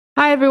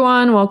Hi,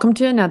 everyone. Welcome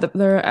to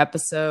another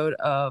episode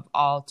of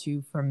All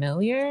Too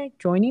Familiar.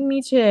 Joining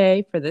me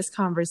today for this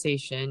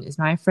conversation is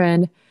my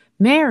friend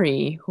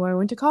Mary, who I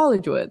went to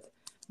college with.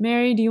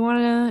 Mary, do you want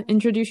to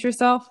introduce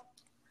yourself?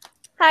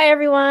 Hi,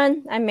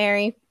 everyone. I'm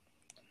Mary.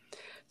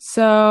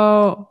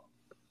 So,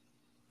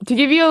 to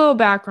give you a little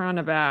background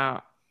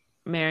about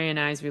Mary and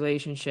I's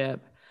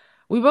relationship,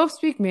 we both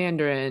speak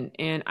Mandarin,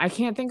 and I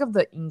can't think of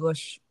the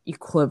English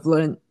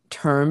equivalent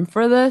term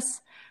for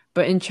this,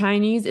 but in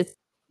Chinese, it's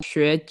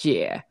学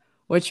姐,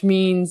 which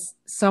means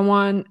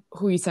someone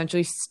who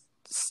essentially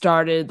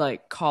started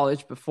like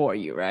college before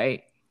you,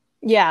 right?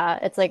 Yeah,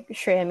 it's like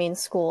Shreya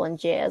means school and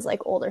Jia is like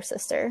older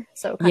sister.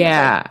 So kind of like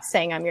Yeah,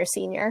 saying I'm your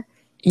senior.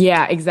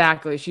 yeah,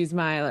 exactly. She's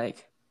my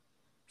like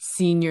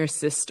senior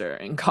sister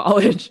in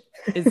college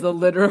is the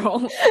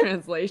literal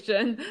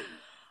translation.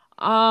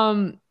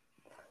 Um,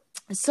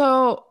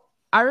 so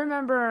I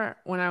remember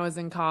when I was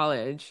in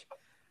college,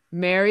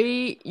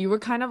 Mary, you were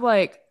kind of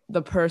like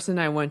the person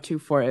I went to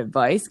for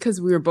advice because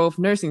we were both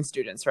nursing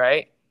students,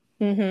 right?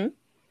 Mm-hmm.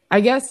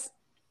 I guess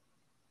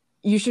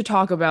you should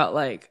talk about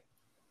like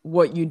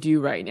what you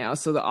do right now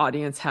so the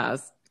audience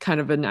has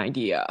kind of an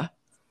idea.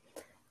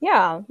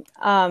 Yeah.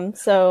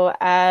 So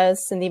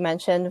as Cindy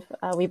mentioned,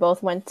 we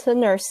both went to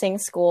nursing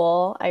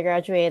school. I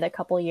graduated a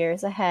couple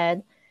years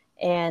ahead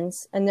and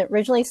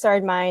originally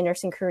started my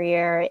nursing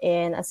career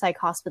in a psych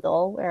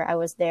hospital where I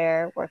was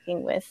there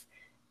working with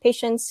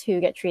patients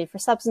who get treated for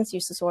substance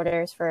use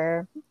disorders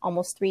for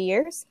almost 3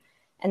 years.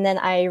 And then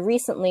I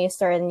recently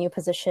started a new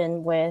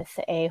position with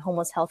a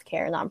homeless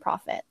healthcare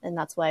nonprofit. And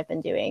that's what I've been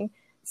doing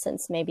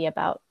since maybe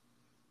about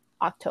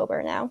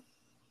October now.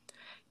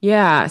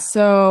 Yeah,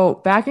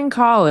 so back in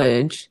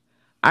college,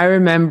 I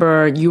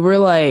remember you were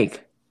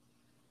like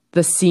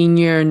the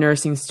senior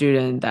nursing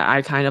student that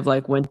I kind of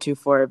like went to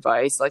for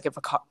advice. Like if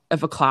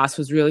a class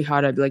was really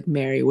hard, I'd be like,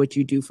 Mary, what'd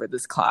you do for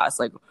this class?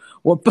 Like,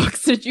 what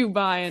books did you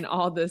buy and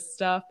all this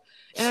stuff?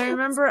 And I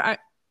remember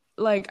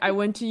I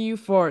went to you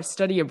for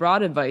study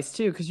abroad advice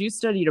too, because you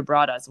studied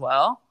abroad as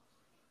well.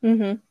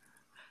 Mm-hmm.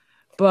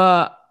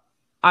 But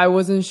I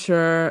wasn't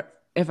sure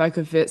if I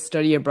could fit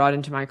study abroad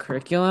into my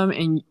curriculum,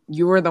 and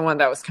you were the one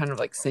that was kind of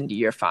like, Cindy,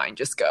 you're fine,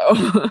 just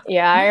go.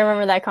 Yeah, I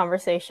remember that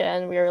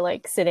conversation. We were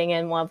like sitting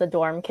in one of the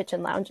dorm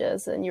kitchen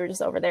lounges, and you were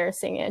just over there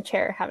sitting in a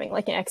chair having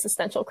like an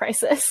existential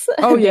crisis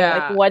Oh and being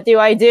like, yeah. what do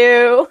I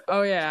do?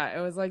 Oh yeah,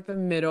 it was like the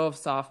middle of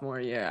sophomore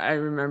year. I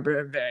remember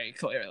it very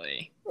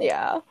clearly.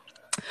 Yeah.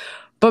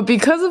 But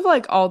because of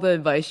like all the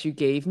advice you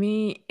gave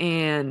me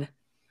and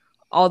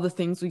all the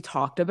things we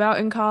talked about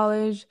in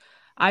college,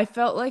 I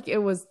felt like it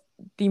was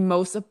the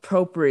most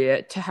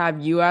appropriate to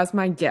have you as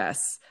my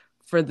guest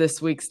for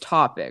this week's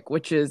topic,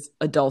 which is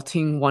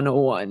Adulting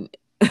 101.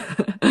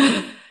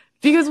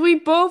 Because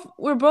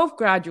we're both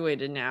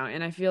graduated now,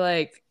 and I feel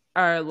like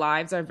our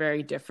lives are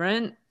very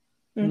different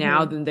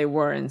now Mm-hmm. than they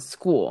were in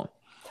school.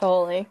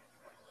 Totally.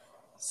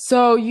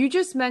 So you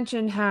just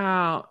mentioned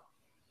how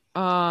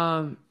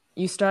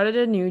you started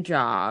a new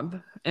job,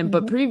 and but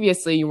Mm-hmm.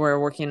 previously you were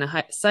working in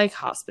a psych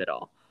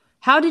hospital.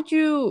 How did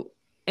you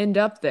end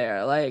up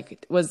there?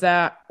 Like, was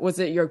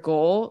it your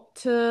goal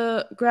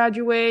to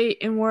graduate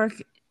and work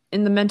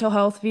in the mental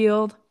health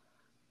field?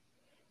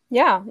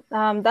 Yeah,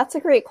 that's a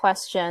great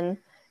question.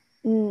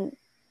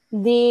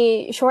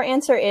 The short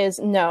answer is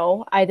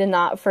no. I did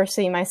not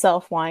foresee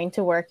myself wanting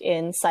to work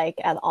in psych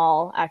at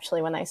all,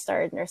 actually, when I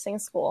started nursing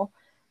school.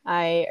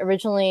 I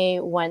originally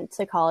went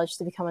to college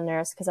to become a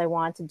nurse because I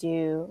wanted to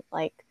do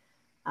like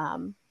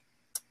um,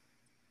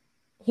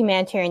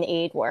 humanitarian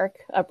aid work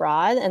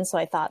abroad. And so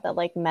I thought that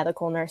like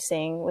medical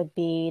nursing would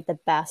be the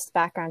best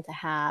background to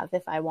have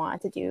if I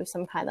wanted to do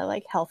some kind of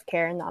like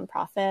healthcare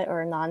nonprofit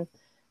or non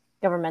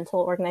governmental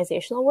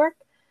organizational work.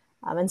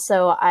 And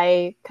so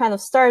I kind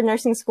of started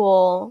nursing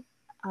school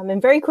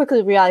and very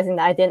quickly realizing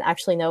that I didn't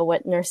actually know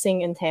what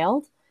nursing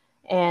entailed.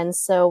 And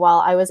so while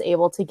I was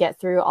able to get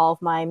through all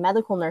of my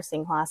medical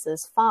nursing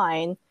classes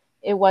fine,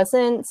 it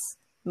wasn't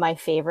my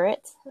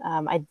favorite.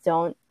 I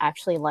don't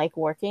actually like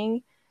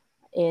working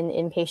in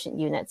inpatient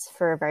units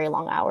for very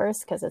long hours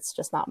because it's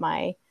just not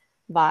my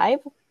vibe.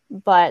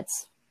 But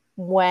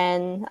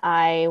when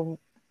I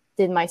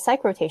did my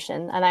psych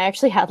rotation, and I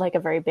actually had like a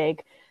very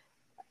big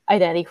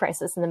identity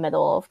crisis in the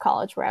middle of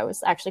college where I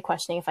was actually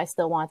questioning if I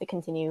still wanted to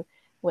continue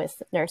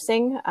with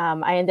nursing.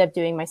 I ended up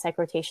doing my psych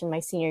rotation my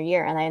senior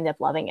year and I ended up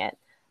loving it.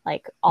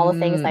 Like all the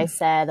things I Mm,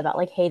 said about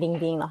like hating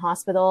being in the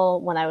hospital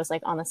when I was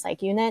like on the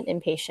psych unit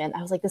inpatient,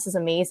 I was like, this is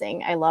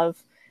amazing. I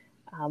love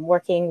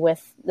working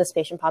with this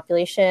patient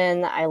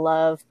population. I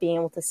love being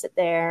able to sit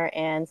there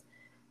and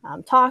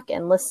talk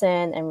and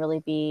listen and really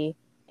be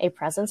a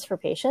presence for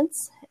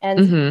patients. And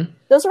mm-hmm.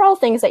 those are all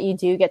things that you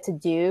do get to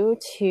do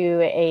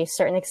to a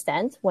certain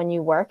extent when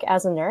you work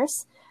as a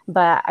nurse.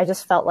 But I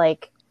just felt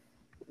like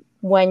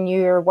when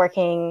you're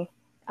working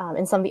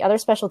in some of the other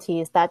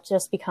specialties, that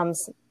just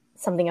becomes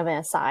something of an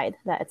aside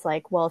that it's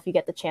like, well, if you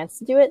get the chance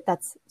to do it,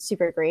 that's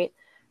super great.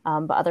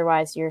 But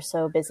otherwise, you're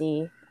so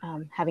busy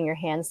having your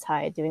hands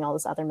tied doing all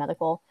this other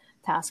medical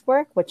task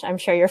work, which I'm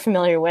sure you're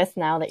familiar with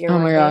now that you're Oh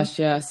my working gosh,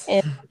 yes.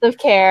 in intensive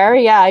care.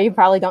 Yeah, you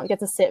probably don't get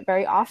to sit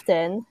very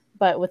often,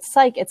 but with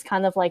psych, it's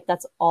kind of like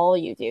that's all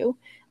you do,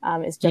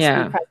 is just be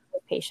Yeah. present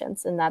with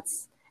patients, and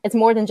it's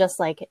more than just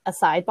like a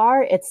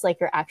sidebar. It's like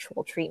your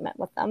actual treatment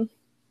with them.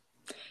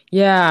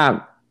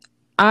 Yeah.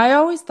 I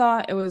always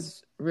thought it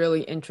was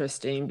really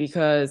interesting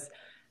because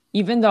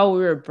even though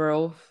we were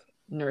both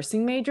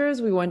nursing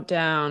majors, we went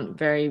down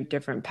very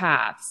different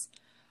paths.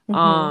 Hmm.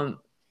 Um,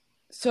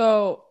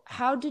 so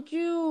how did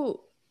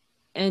you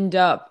end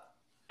up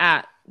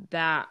at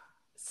that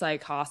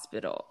psych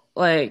hospital?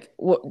 Like,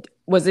 what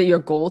was it your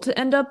goal to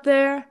end up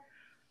there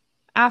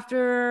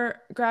after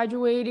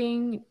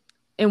graduating?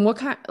 And what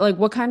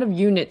kind of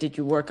unit did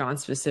you work on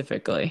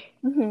specifically?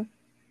 Hmm.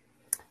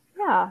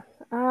 Yeah.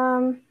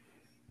 Um,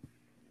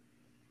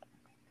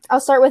 I'll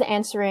start with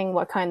answering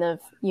what kind of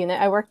unit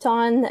I worked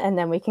on, and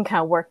then we can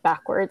kind of work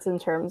backwards in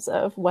terms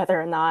of whether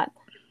or not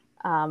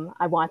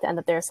I want to end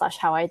up there slash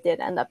how I did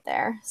end up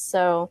there.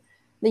 So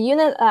the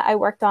unit that I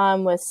worked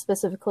on was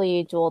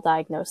specifically dual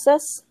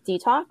diagnosis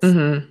detox,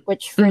 Mm-hmm.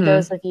 which for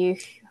those Mm-hmm. of you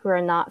who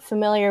are not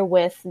familiar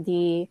with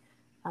the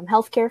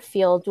healthcare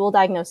field, dual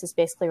diagnosis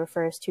basically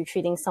refers to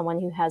treating someone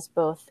who has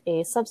both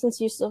a substance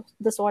use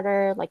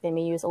disorder, like they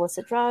may use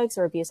illicit drugs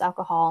or abuse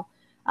alcohol,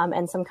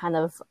 and some kind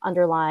of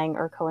underlying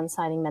or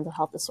coinciding mental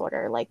health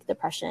disorder like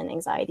depression,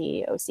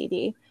 anxiety,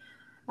 OCD.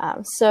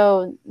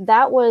 So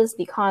that was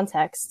the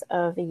context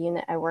of the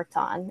unit I worked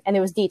on, and it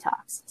was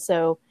detox.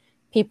 So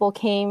people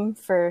came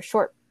for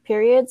short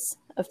periods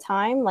of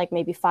time, like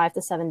maybe 5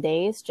 to 7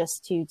 days,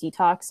 just to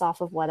detox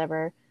off of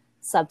whatever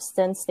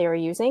substance they were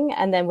using,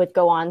 and then would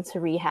go on to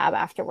rehab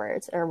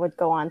afterwards, or would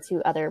go on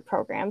to other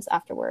programs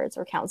afterwards,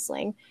 or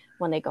counseling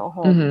when they go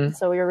home. Mm-hmm.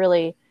 So we were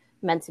really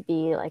meant to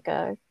be like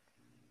a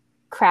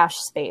crash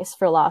space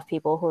for a lot of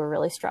people who were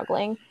really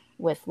struggling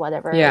with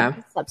whatever Yeah.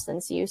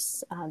 substance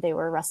use they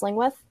were wrestling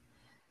with.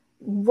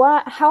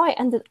 How I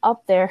ended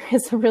up there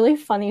is a really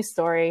funny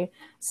story.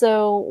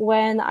 So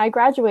when I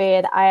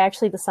graduated, I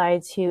actually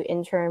decided to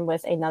intern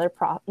with another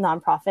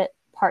nonprofit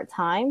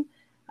part-time,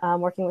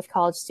 working with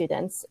college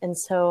students. And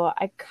so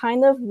I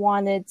kind of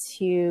wanted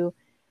to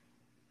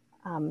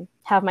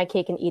have my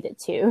cake and eat it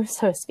too,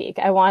 so to speak.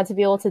 I wanted to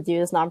be able to do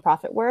this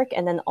nonprofit work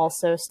and then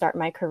also start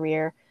my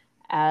career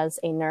as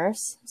a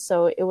nurse.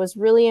 So it was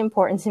really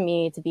important to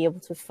me to be able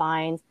to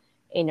find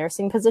a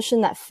nursing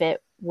position that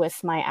fit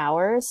with my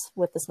hours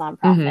with this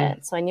Mm-hmm.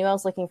 nonprofit. So I knew I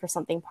was looking for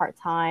something part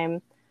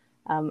time.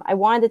 I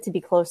wanted it to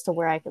be close to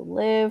where I could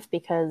live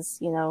because,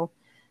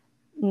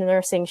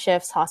 nursing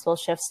shifts, hospital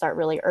shifts start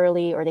really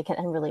early or they can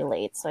end really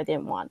late. So I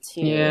didn't want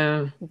to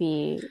Yeah.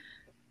 be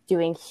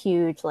doing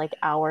huge, like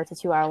 1 to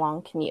 2 hour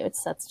long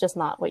commutes. That's just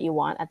not what you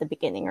want at the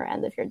beginning or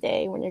end of your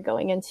day when you're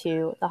going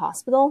into the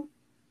hospital.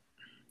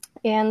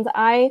 And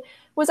I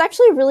was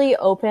actually really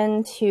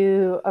open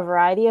to a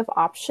variety of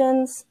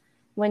options.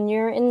 When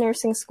you're in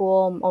nursing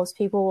school, most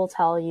people will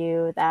tell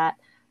you that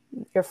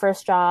your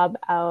first job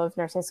out of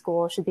nursing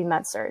school should be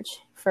med surg.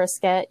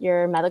 First, get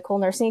your medical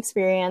nursing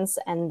experience,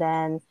 and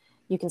then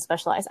you can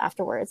specialize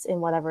afterwards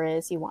in whatever it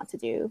is you want to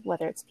do,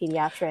 whether it's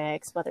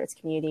pediatrics, whether it's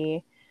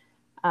community.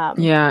 Um,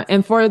 Yeah.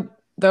 And for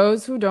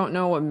those who don't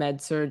know what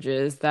med surg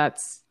is,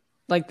 that's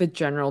like the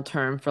general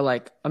term for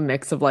like a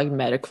mix of like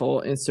medical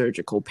and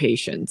surgical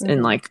patients in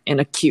mhm. like an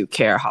acute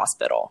care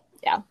hospital.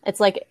 Yeah, it's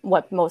like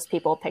what most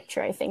people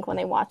picture, I think, when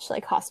they watch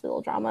like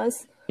hospital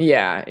dramas.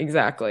 Yeah,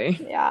 exactly.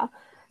 Yeah.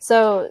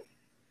 So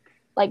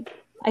like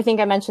I think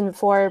I mentioned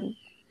before,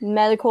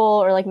 medical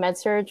or like med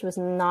surg was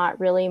not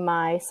really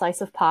my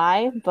slice of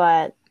pie,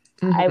 but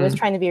I was Hmm.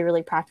 trying to be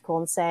really practical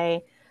and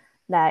say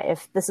that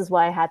if this is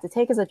what I had to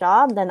take as a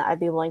job, then I'd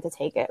be willing to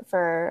take it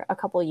for a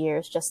couple of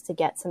years just to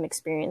get some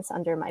experience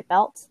under my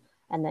belt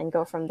and then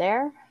go from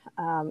there.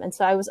 And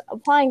so I was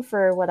applying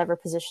for whatever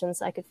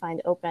positions I could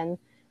find open.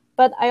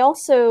 But I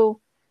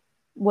also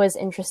was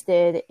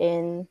interested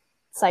in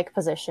psych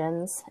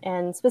positions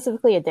and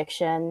specifically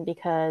addiction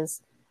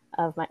because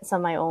of some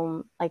of my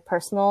own like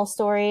personal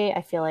story.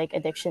 I feel like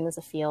addiction is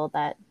a field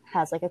that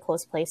has like a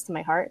close place to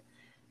my heart.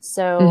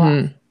 So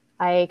Hmm.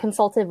 I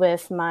consulted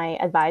with my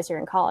advisor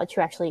in college, who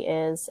actually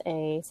is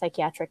a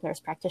psychiatric nurse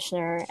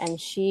practitioner, and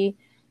she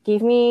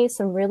gave me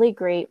some really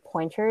great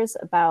pointers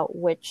about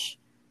which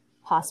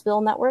hospital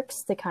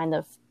networks to kind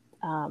of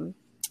um,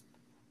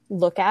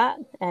 look at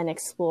and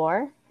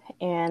explore.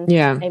 And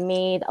Yeah. I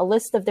made a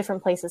list of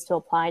different places to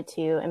apply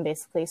to and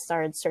basically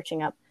started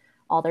searching up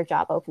all their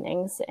job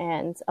openings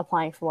and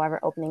applying for whatever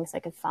openings I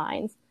could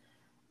find.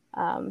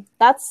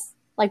 That's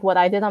like what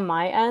I did on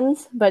my end.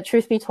 But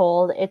truth be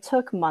told, it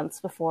took months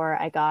before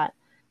I got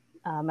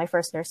my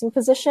first nursing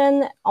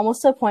position,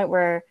 almost to a point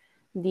where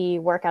the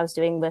work I was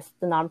doing with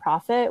the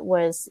nonprofit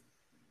was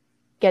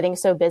getting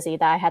so busy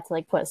that I had to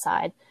like put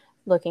aside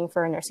looking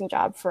for a nursing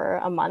job for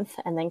a month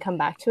and then come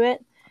back to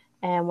it.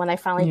 And when I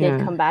finally did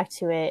Yeah. come back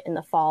to it in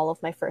the fall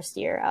of my first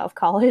year out of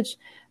college,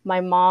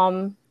 my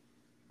mom,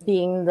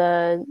 being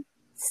the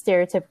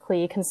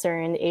stereotypically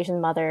concerned Asian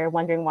mother,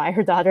 wondering why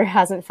her daughter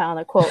hasn't found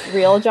a quote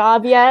real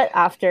job yet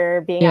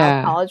after being out of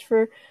Yeah. college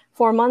for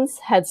 4 months,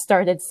 had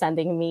started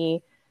sending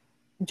me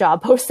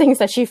job postings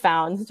that she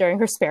found during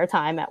her spare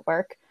time at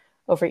work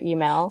over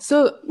email.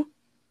 So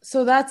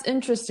that's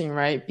interesting,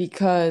 right?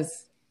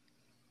 Because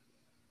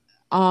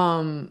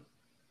um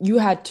you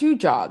had two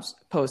jobs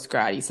post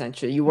grad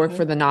essentially. You worked Mm-hmm.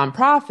 for the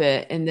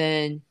nonprofit and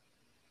then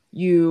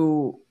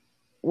you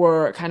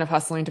were kind of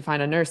hustling to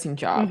find a nursing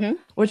job, Mm-hmm.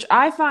 which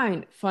I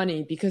find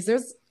funny because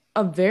there's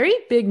a very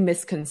big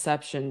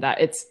misconception that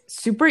it's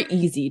super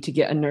easy to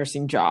get a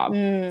nursing job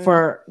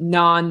for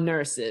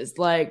non-nurses.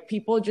 Like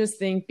people just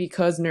think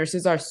because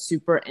nurses are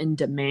super in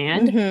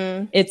demand,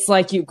 Mm-hmm. it's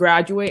like you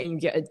graduate and you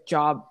get a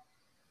job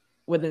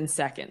within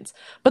seconds.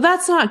 But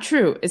that's not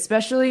true,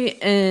 especially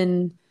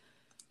in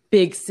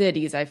big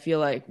cities. I feel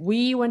like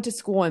we went to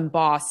school in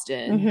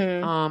Boston.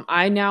 Mm-hmm.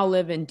 I now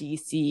live in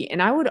DC,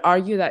 and I would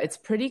argue that it's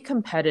pretty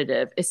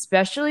competitive,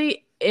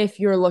 especially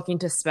if you're looking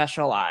to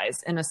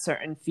specialize in a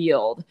certain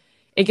field.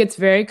 It gets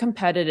very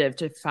competitive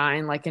to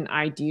find like an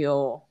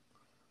ideal,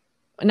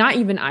 not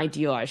even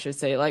ideal, I should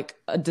say, like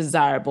a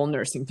desirable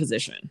nursing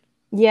position.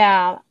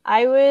 Yeah,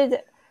 I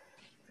would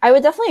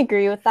definitely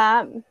agree with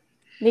that,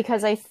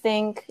 because I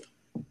think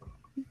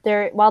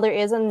while there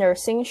is a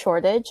nursing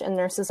shortage and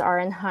nurses are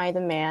in high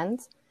demand,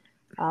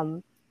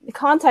 the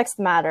context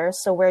matters.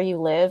 So where you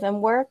live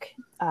and work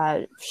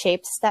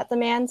shapes that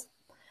demand.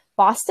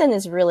 Boston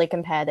is really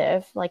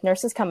competitive. Like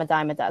nurses come a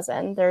dime a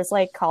dozen. There's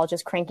like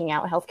colleges cranking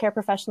out healthcare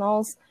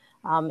professionals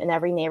in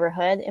every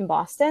neighborhood in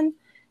Boston.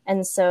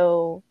 And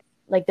so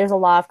like there's a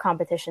lot of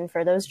competition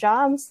for those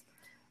jobs.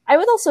 I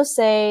would also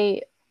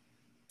say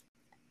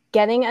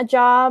getting a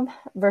job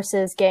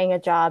versus getting a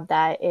job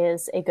that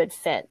is a good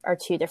fit are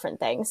two different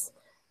things.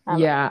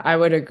 Yeah, I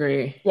would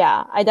agree.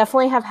 Yeah, I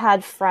definitely have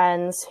had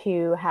friends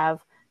who have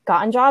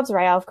gotten jobs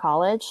right out of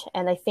college,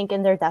 and I think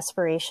in their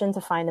desperation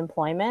to find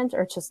employment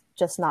or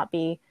just not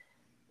be,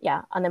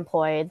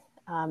 unemployed,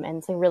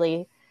 and to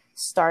really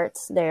start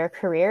their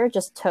career,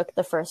 just took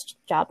the first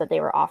job that they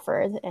were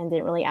offered and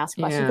didn't really ask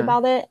questions Yeah.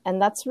 about it.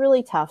 And that's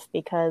really tough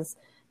because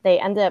they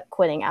ended up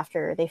quitting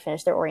after they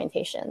finished their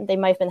orientation. They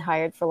might have been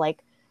hired for like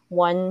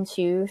 1,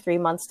 2, 3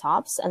 months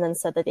tops, and then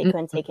said that they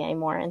couldn't take it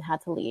anymore and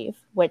had to leave,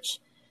 which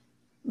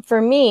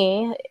for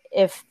me,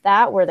 if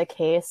that were the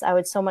case, I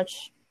would so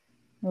much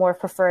more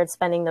preferred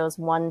spending those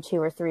 1, 2,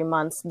 or 3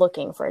 months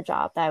looking for a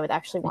job that I would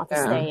actually want to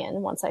Yeah. stay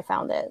in once I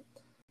found it.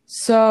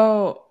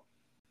 So,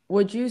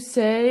 would you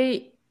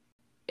say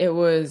it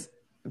was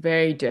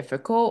very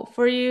difficult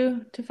for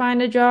you to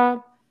find a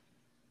job?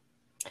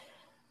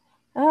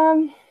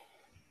 Um,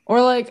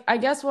 Or like, I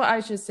guess what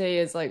I should say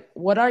is like,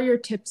 what are your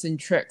tips and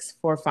tricks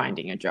for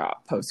finding a job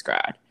post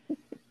grad?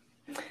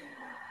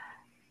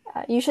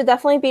 you should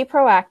definitely be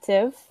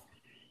proactive.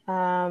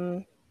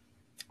 Um,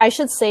 I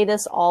should say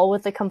this all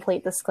with a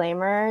complete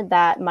disclaimer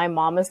that my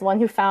mom is the one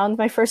who found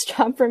my first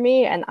job for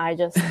me and I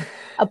just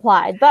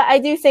applied. But I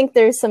do think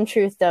there's some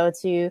truth, though,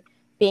 to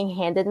being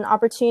handed an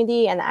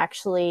opportunity and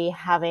actually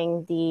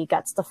having the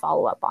guts to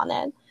follow up on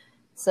it.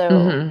 So,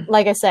 Mm-hmm.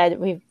 like I said,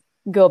 we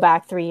go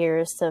back 3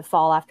 years to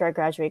fall after I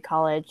graduated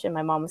college, and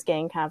my mom was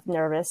getting kind of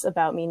nervous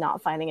about me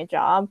not finding a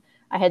job.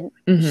 She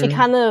Mm-hmm.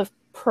 kind of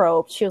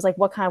probed. She was like,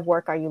 "What kind of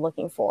work are you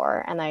looking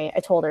for?" And I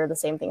told her the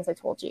same things I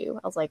told you.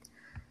 I was like,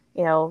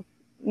 you know,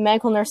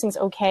 medical nursing's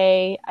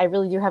okay. I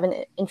really do have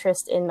an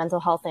interest in mental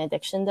health and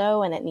addiction,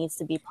 though, and it needs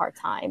to be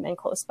part-time and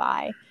close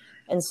by.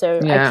 And so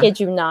I Yeah. kid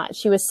you not,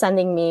 she was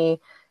sending me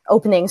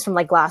openings from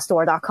like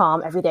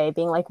glassdoor.com every day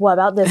being like, what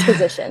about this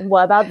position?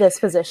 What about this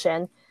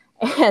position?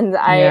 And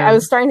I Yeah.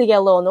 was starting to get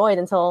a little annoyed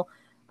until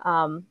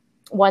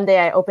one day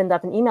I opened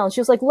up an email and she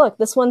was like, look,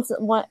 this one's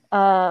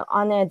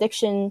on an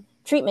addiction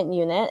treatment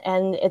unit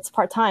and it's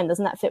part-time.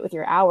 Doesn't that fit with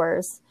your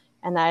hours?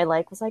 And I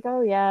was like,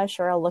 oh yeah,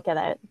 sure, I'll look at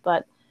it.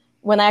 But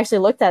when I actually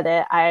looked at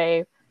it,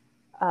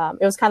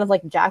 it was kind of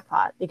like a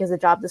jackpot because the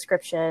job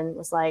description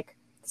was like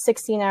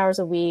 16 hours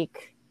a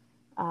week,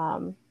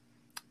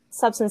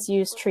 substance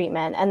use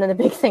treatment. And then the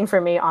big thing for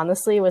me,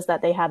 honestly, was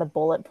that they had a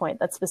bullet point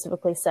that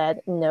specifically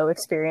said no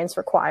experience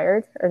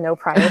required or no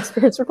prior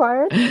experience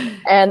required.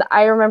 And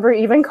I remember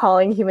even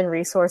calling human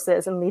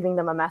resources and leaving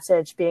them a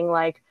message being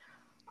like,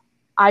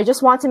 I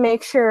just want to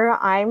make sure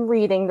I'm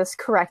reading this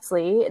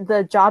correctly.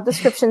 The job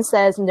description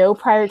says no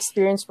prior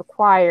experience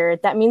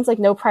required. That means like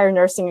no prior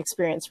nursing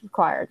experience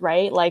required,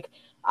 right? Like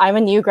I'm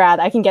a new grad,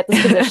 I can get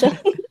this position.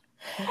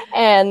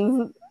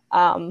 And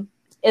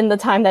in the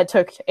time that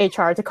took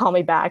HR to call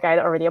me back, I had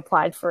already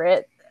applied for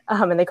it.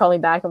 And they called me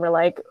back and were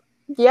like,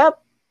 yep,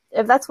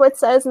 if that's what it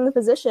says in the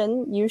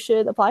position, you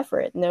should apply for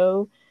it.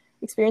 No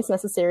experience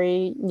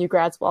necessary, new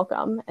grads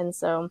welcome. And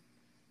so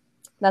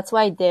that's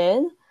what I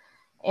did.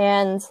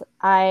 And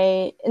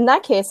in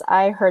that case,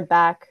 I heard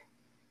back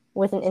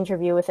with an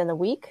interview within a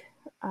week,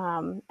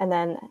 and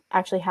then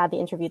actually had the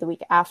interview the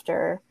week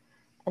after,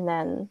 and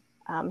then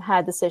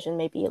had a decision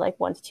maybe like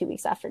 1 to 2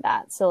 weeks after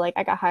that. So like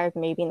I got hired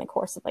maybe in the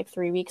course of like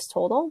 3 weeks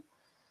total.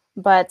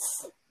 But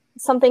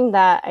something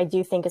that I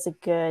do think is a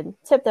good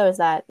tip, though, is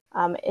that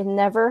it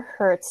never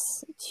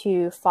hurts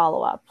to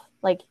follow up.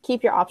 Like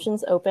keep your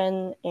options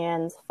open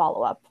and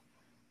follow up.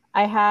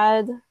 I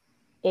had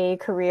a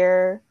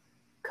career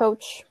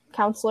coach,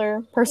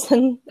 counselor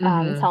person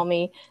Mm-hmm. tell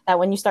me that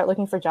when you start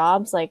looking for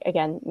jobs, like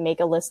again, make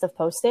a list of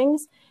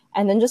postings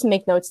and then just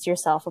make notes to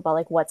yourself about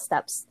like what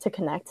steps to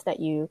connect that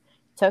you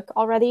took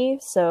already.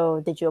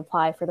 So did you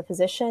apply for the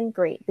position?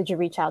 Great. Did you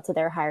reach out to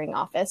their hiring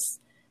office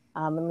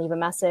and leave a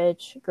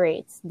message?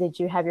 Great. Did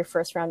you have your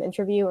first round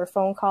interview or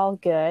phone call?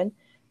 Good.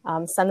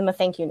 Send them a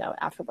thank you note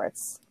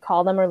afterwards.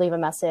 Call them or leave a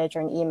message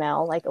or an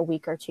email like a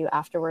week or two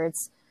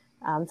afterwards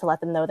to let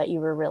them know that you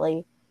were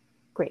really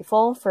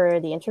grateful for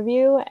the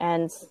interview.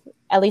 And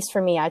at least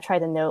for me, I try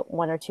to note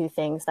one or two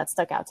things that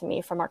stuck out to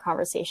me from our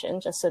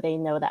conversation, just so they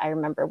know that I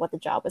remember what the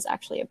job was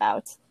actually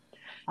about.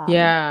 Um,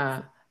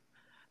 Yeah.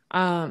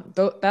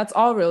 That's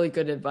all really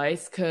good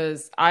advice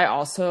because I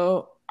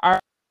also, our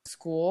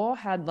school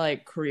had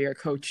like career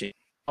coaching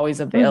always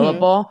mm-hmm,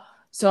 available.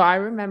 So I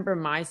remember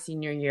my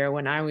senior year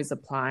when I was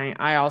applying,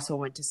 I also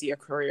went to see a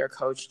career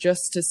coach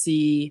just to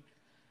see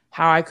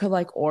how I could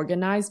like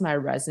organize my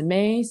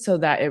resume so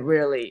that it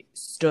really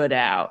stood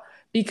out.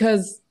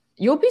 Because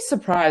you'll be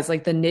surprised,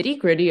 like the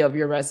nitty-gritty of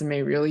your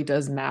resume really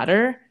does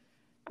matter,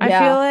 I feel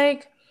yeah.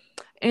 like.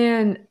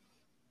 And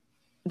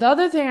the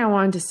other thing I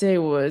wanted to say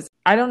was,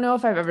 I don't know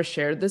if I've ever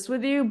shared this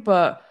with you,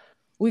 but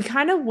we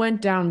kind of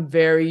went down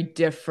very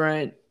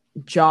different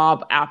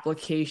job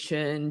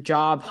application,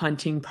 job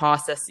hunting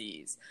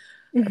processes.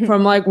 Mm-hmm,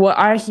 From like what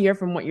I hear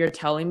from what you're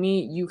telling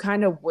me, you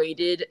kind of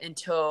waited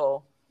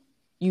until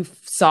you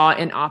saw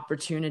an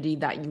opportunity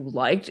that you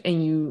liked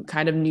and you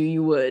kind of knew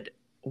you would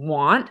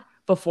want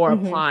before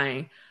mm-hmm,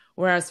 applying.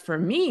 Whereas for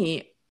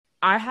me,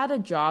 I had a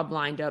job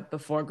lined up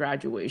before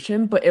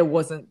graduation, but it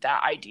wasn't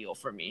that ideal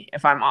for me,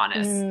 if I'm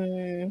honest.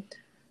 mm,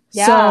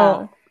 yeah.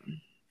 So,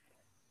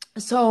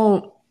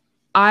 so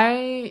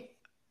I,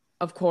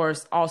 of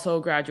course,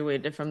 also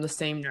graduated from the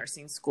same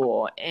nursing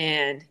school,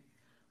 and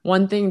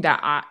one thing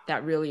that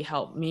really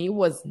helped me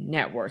was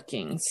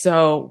networking.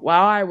 So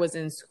while I was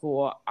in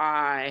school,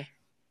 I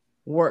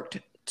worked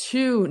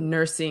two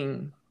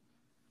nursing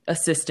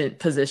assistant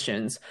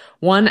positions,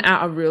 one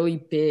at a really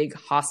big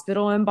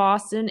hospital in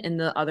Boston and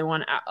the other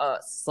one at a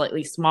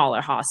slightly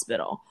smaller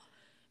hospital.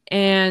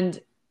 And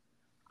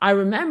I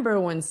remember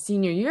when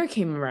senior year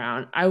came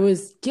around, I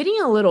was getting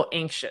a little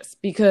anxious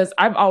because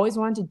I've always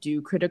wanted to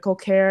do critical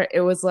care.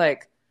 It was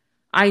like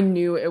I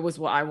knew it was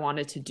what I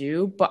wanted to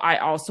do, but I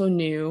also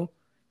knew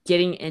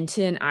getting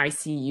into an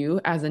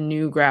ICU as a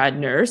new grad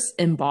nurse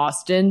in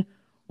Boston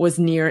was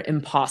near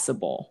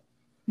impossible.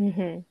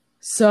 Mm-hmm,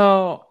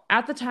 So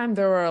at the time,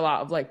 there were a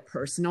lot of like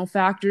personal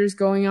factors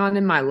going on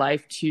in my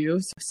life too.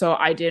 So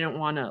I didn't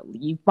want to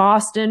leave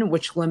Boston,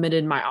 which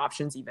limited my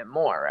options even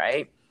more,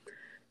 right?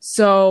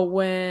 So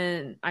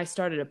when I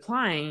started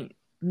applying,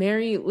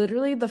 Mary,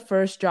 literally the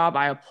first job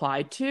I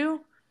applied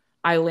to,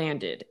 I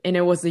landed. And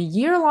it was a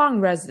year-long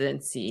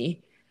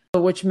residency,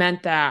 which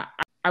meant that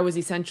I was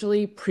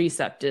essentially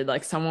precepted,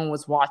 like someone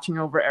was watching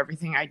over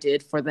everything I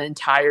did for the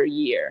entire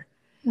year.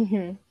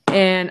 mm-hmm.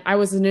 And I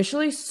was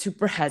initially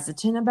super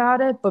hesitant about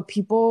it, but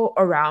people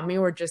around me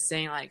were just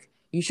saying, like,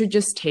 you should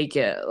just take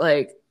it.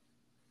 Like,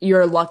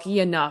 you're lucky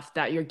enough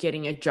that you're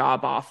getting a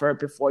job offer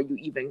before you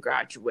even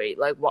graduate.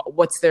 Like,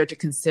 what's there to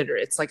consider?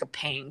 It's like a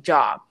paying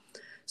job.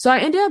 So I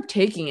ended up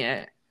taking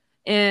it,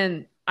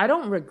 and I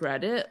don't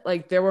regret it.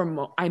 Like,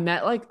 I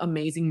met like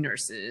amazing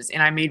nurses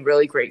and I made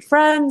really great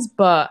friends,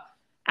 but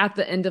at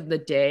the end of the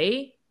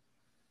day,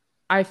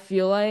 I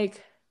feel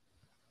like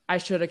I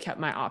should have kept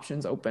my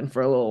options open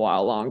for a little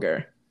while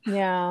longer.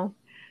 Yeah.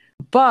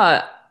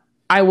 But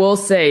I will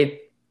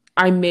say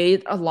I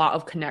made a lot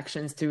of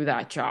connections through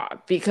that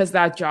job because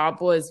that job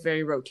was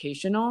very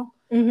rotational.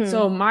 Mm-hmm,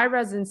 So my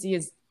residency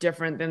is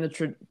different than the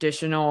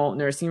traditional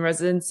nursing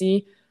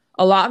residency.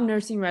 A lot of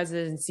nursing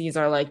residencies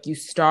are like you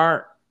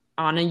start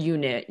on a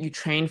unit, you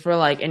train for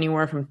like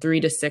anywhere from 3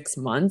 to 6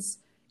 months,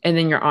 and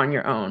then you're on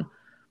your own.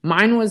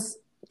 Mine was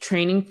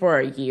training for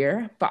a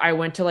year, but I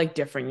went to like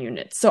different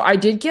units. So I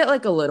did get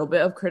like a little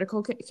bit of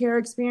critical care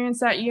experience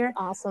that year,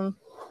 awesome.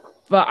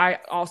 but I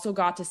also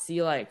got to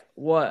see like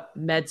what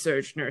med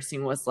surg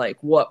nursing was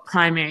like, what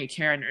primary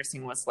care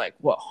nursing was like,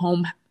 what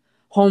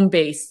home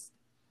based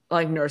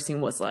like nursing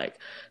was like.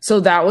 So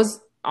that was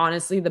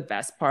honestly the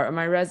best part of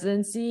my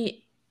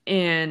residency.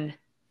 And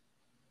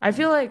I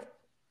feel like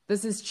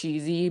this is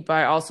cheesy, but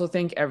I also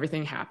think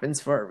everything happens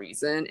for a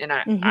reason. And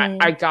I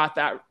Mm-hmm. got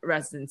that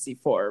residency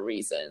for a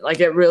reason. Like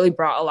it really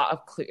brought a lot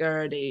of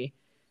clarity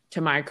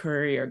to my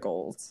career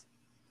goals.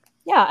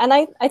 Yeah, and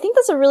I think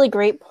that's a really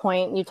great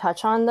point you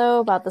touch on, though,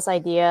 about this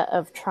idea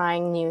of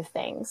trying new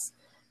things.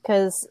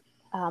 Because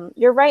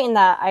you're right in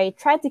that I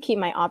tried to keep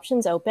my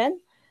options open,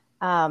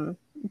 um,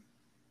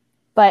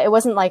 but it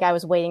wasn't like I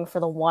was waiting for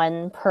the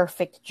one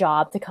perfect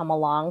job to come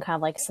along, kind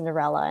of like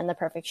Cinderella and the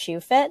perfect shoe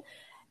fit.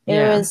 It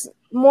Yeah. was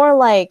more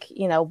like,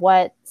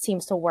 what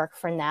seems to work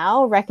for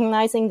now,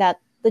 recognizing that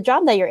the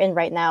job that you're in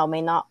right now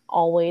may not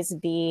always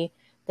be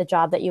the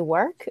job that you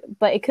work,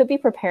 but it could be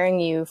preparing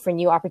you for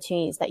new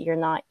opportunities that you're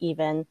not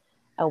even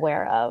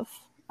aware of.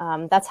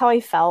 That's how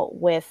I felt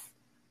with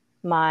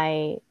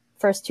my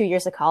first 2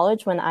 years of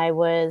college when I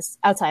was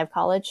outside of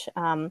college.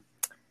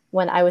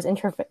 when I was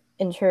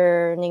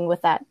interning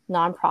with that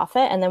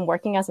nonprofit and then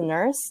working as a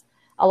nurse,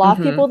 a lot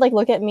of people Mm-hmm. would like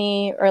look at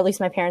me, or at least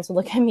my parents would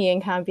look at me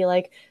and kind of be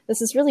like,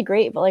 this is really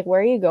great, but like,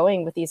 where are you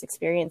going with these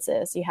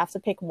experiences? You have to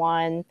pick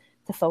one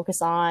to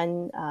focus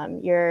on.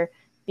 You're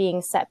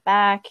being set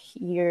back.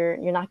 You're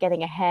not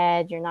getting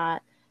ahead. You're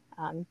not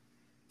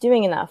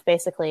doing enough,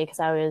 basically, because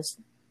I was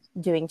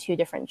doing two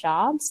different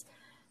jobs.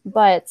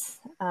 But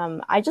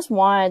I just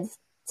wanted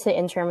to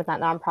intern with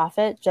that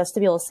nonprofit just to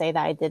be able to say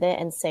that I did it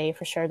and say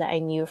for sure that I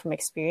knew from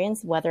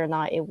experience whether or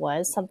not it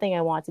was something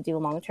I wanted to do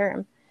long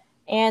term.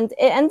 And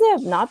it ended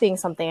up not being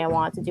something I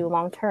wanted to do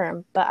long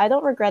term, but I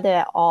don't regret it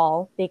at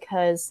all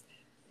because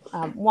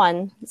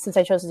one, since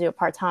I chose to do it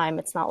part time,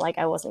 it's not like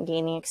I wasn't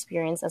gaining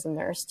experience as a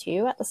nurse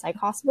too at the psych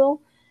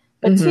hospital.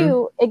 But Mm-hmm.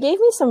 two, it gave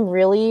me some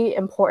really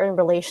important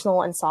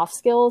relational and soft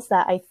skills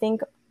that I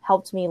think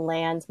helped me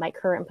land my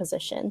current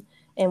position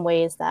in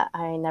ways that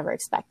I never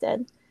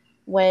expected.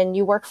 When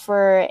you work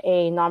for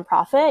a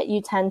nonprofit,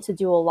 you tend to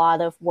do a lot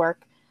of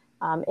work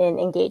in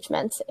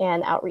engagement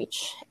and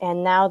outreach.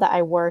 And now that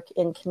I work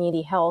in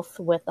community health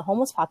with the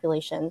homeless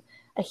population,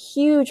 a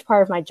huge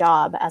part of my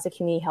job as a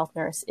community health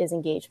nurse is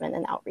engagement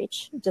and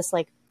outreach, just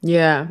like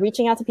Yeah.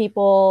 reaching out to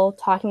people,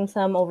 talking to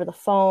them over the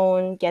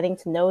phone, getting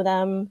to know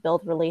them,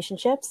 build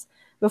relationships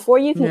before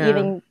you can Yeah.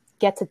 even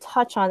get to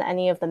touch on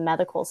any of the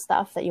medical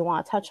stuff that you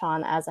want to touch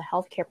on as a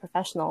healthcare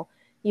professional.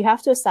 You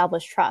have to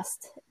establish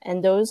trust.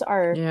 And those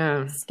are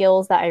Yeah.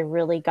 skills that I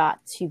really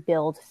got to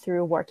build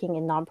through working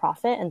in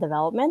nonprofit and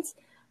development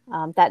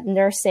that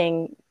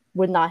nursing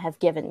would not have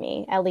given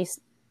me, at least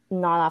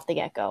not off the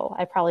get go.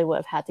 I probably would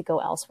have had to go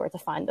elsewhere to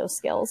find those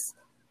skills.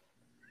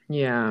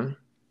 Yeah.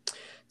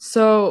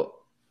 So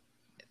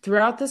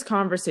throughout this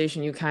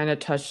conversation, you kind of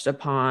touched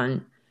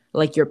upon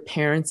like your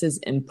parents'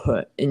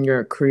 input in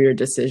your career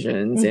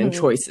decisions and Mm-hmm.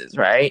 choices,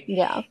 right?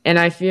 Yeah. And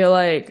I feel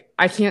like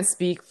I can't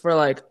speak for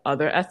like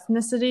other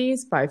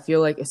ethnicities, but I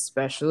feel like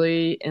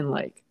especially in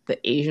like the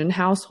Asian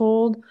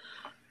household,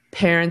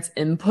 parents'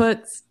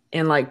 inputs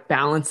and like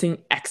balancing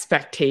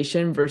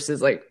expectation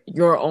versus like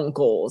your own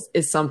goals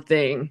is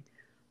something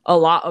a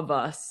lot of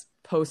us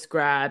post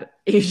grad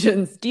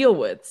Asians deal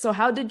with. So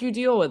how did you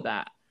deal with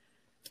that?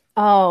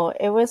 Oh,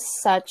 it was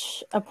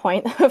such a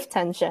point of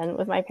tension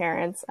with my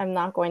parents. I'm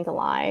not going to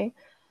lie.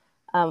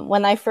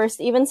 When I first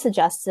even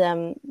suggested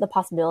them the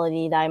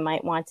possibility that I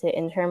might want to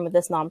intern with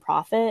this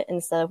nonprofit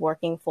instead of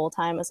working full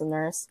time as a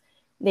nurse,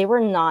 they were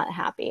not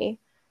happy.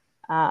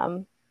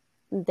 Um,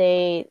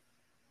 they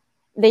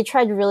they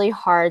tried really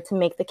hard to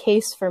make the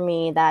case for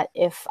me that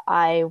if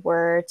I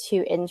were to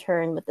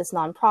intern with this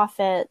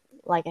nonprofit,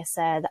 like I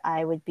said,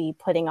 I would be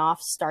putting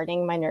off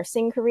starting my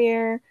nursing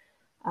career,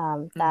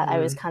 that I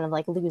was Mm-hmm. kind of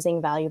like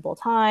losing valuable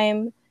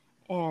time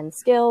and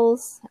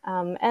skills,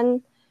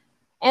 and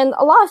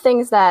a lot of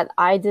things that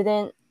I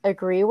didn't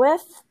agree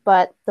with.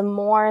 But the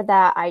more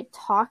that I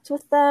talked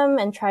with them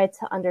and tried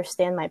to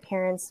understand my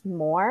parents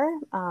more,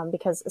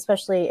 because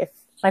especially if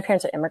my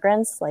parents are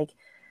immigrants, like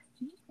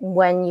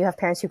when you have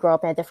parents who grow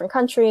up in a different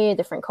country, a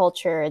different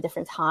culture, a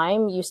different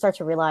time, you start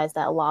to realize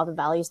that a lot of the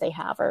values they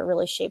have are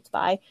really shaped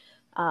by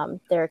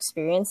their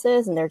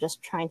experiences, and they're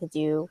just trying to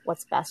do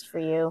what's best for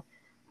you.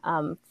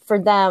 For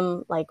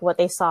them, like what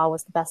they saw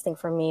was the best thing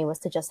for me was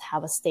to just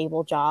have a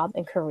stable job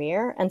and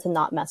career and to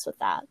not mess with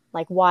that.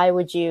 Like, why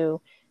would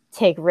you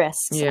take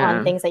risks on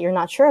Yeah. things that you're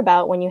not sure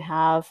about when you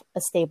have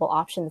a stable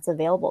option that's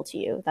available to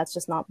you? That's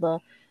just not the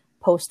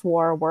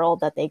post-war world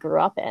that they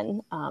grew up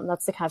in.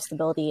 That's the kind of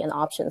stability and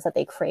options that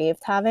they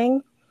craved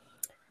having.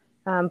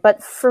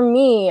 But for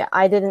me,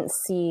 I didn't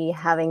see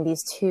having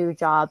these two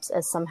jobs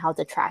as somehow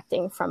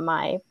detracting from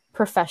my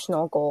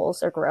professional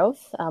goals or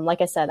growth.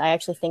 Like I said, I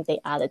actually think they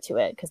added to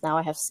it because now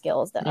I have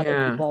skills that other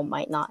Yeah. people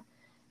might not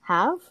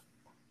have.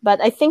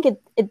 But I think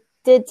it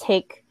did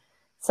take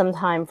some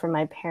time for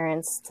my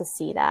parents to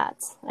see that.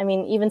 I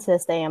mean, even to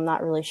this day, I'm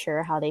not really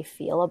sure how they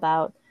feel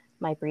about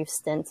my brief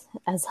stint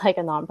as like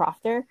a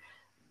nonprofiter.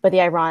 But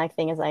the ironic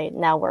thing is, I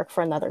now work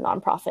for another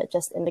nonprofit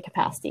just in the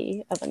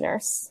capacity of a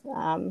nurse.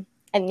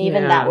 And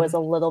even that Yeah. was a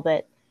little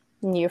bit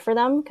new for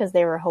them because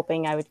they were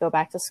hoping I would go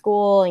back to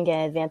school and get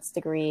an advanced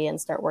degree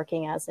and start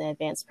working as an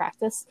advanced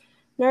practice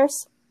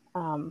nurse.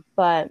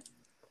 But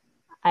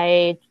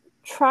I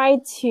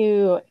tried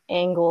to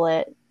angle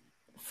it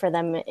for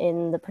them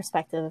in the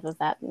perspective of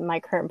that my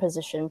current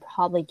position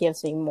probably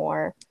gives me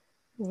more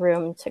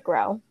room to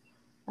grow.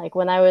 Like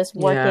when I was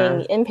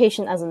working Yeah.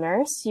 inpatient as a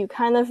nurse, you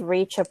kind of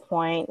reach a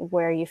point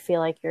where you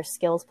feel like your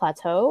skills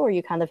plateau or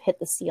you kind of hit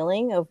the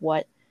ceiling of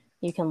what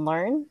you can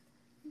learn.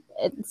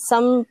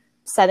 Some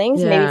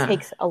settings maybe Yeah.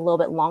 takes a little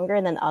bit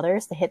longer than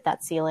others to hit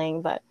that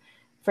ceiling, but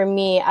for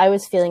me, I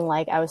was feeling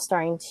like I was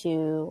starting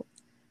to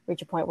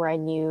reach a point where I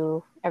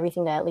knew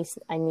everything that at least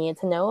I needed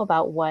to know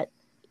about what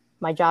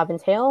my job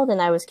entailed,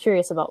 and I was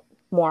curious about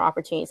more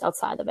opportunities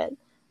outside of it.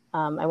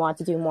 I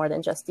wanted to do more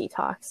than just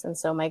detox, and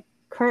so my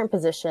current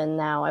position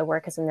now, I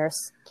work as a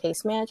nurse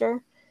case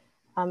manager,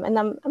 and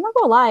I'm not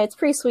gonna lie, it's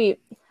pretty sweet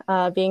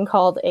being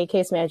called a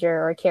case manager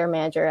or a care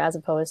manager as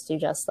opposed to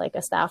just like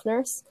a staff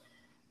nurse.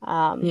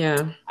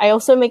 Yeah. I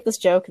also make this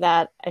joke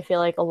that I feel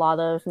like a lot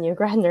of new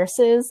grad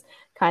nurses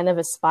kind of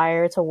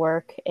aspire to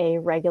work a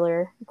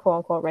regular, quote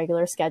unquote,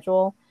 regular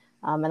schedule.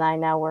 And I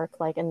now work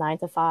like a 9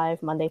 to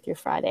 5, Monday through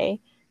Friday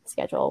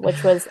schedule,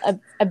 which was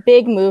a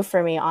big move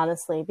for me,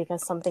 honestly,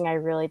 because something I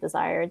really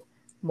desired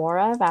more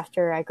of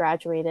after I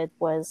graduated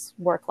was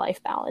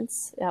work-life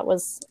balance. That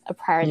was a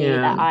priority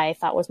that Yeah. I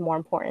thought was more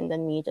important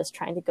than me just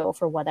trying to go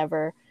for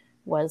whatever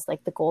was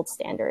like the gold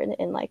standard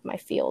in like my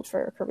field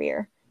for a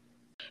career.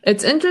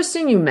 It's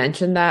interesting you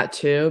mentioned that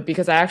too,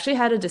 because I actually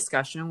had a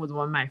discussion with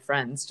one of my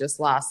friends just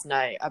last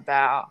night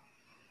about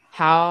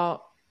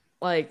how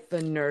like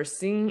the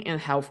nursing and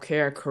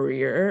healthcare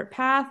career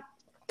path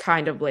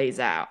kind of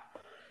lays out.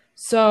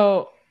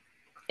 So,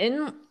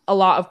 in a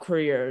lot of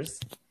careers,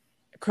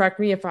 correct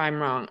me if I'm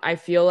wrong, I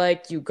feel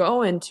like you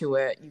go into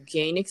it, you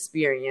gain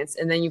experience,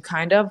 and then you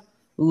kind of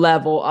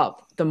level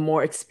up the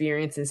more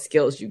experience and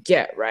skills you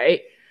get,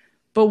 right?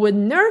 But with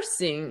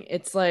nursing,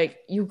 it's like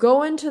you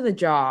go into the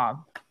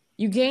job,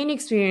 you gain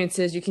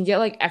experiences, you can get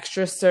like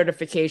extra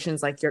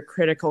certifications like your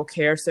critical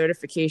care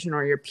certification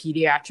or your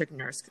pediatric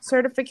nurse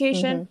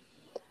certification.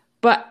 Mm-hmm.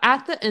 But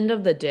at the end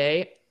of the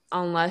day,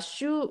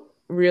 unless you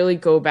really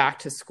go back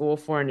to school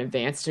for an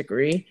advanced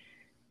degree,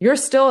 you're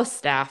still a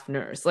staff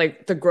nurse.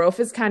 Like the growth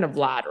is kind of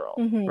lateral,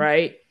 Mm-hmm.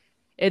 right?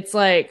 It's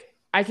like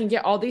I can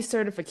get all these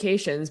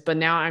certifications, but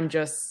now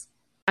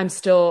I'm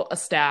still a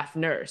staff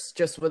nurse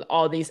just with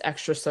all these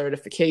extra Yeah,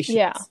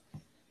 certifications.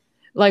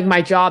 Like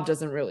my job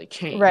doesn't really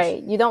change.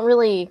 right. You don't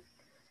really,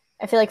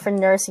 I feel like for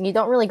nursing, you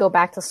don't really go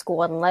back to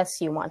school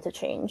unless you want to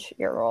change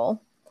your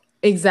role.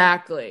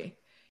 Exactly.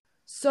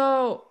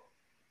 So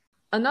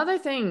another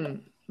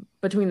thing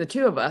between the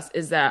two of us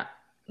is that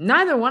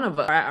neither one of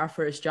us are at our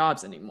first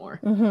jobs anymore,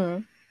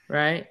 Mm-hmm.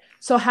 right?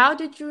 So how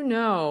did you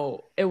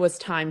know it was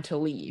time to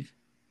leave?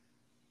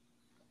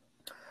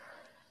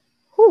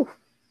 Whew.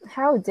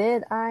 How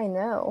did I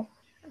know?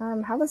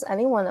 How does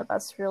any one of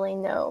us really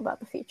know about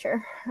the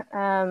future?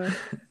 Um,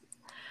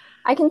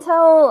 I can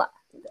tell.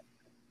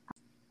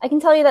 I can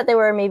tell you that there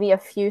were maybe a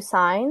few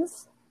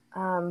signs,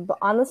 but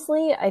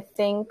honestly, I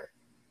think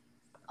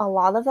a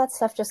lot of that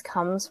stuff just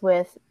comes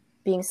with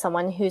being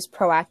someone who's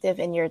proactive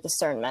in your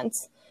discernment.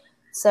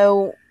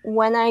 So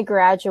when I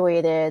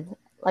graduated,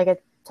 like I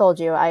told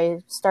you, I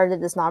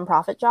started this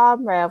nonprofit job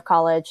right out of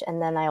college, and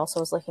then I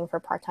also was looking for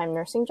part-time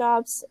nursing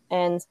jobs.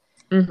 And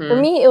for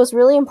Mm-hmm. me, it was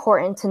really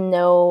important to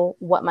know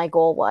what my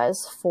goal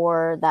was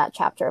for that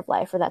chapter of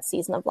life or that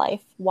season of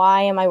life.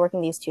 Why am I working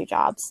these two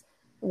jobs?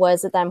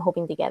 Was it that I'm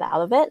hoping to get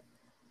out of it?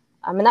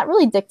 And that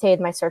really dictated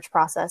my search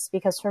process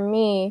because for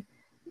me,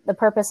 the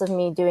purpose of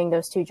me doing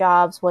those two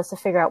jobs was to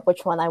figure out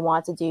which one I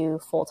want to do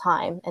full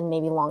time and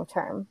maybe long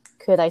term.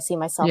 Could I see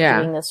myself Yeah.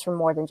 doing this for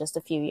more than just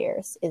a few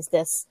years? Is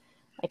this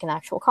like an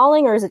actual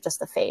calling or is it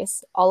just a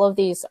phase? All of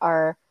these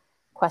are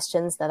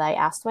questions that I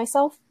asked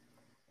myself.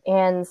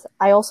 And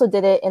I also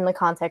did it in the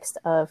context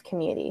of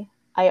community.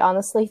 I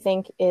honestly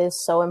think it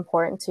is so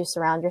important to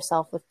surround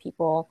yourself with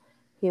people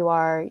who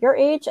are your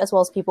age, as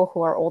well as people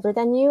who are older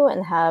than you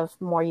and have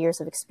more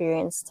years of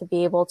experience to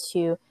be able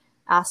to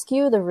ask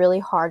you the really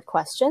hard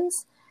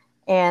questions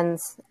and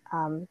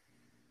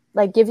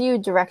like give you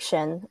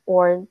direction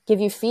or give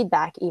you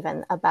feedback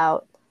even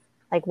about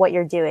like what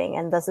you're doing.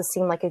 And does this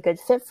seem like a good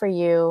fit for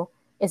you?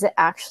 Is it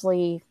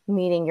actually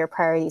meeting your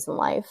priorities in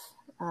life?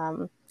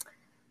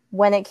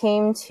 When it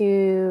came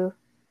to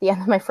the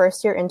end of my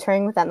first year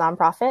interning with that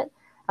nonprofit,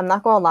 I'm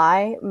not gonna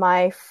lie,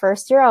 my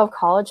first year out of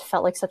college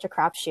felt like such a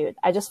crapshoot.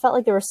 I just felt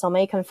like there were so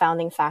many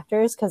confounding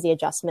factors because the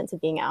adjustment to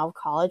being out of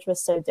college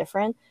was so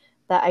different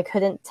that I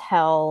couldn't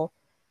tell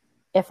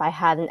if I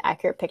had an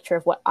accurate picture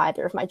of what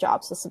either of my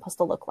jobs was supposed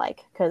to look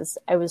like because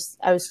I was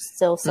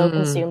still so Mm.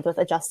 consumed with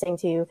adjusting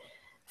to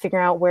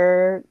figuring out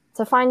where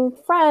to find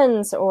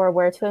friends or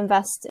where to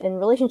invest in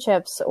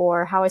relationships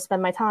or how I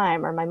spend my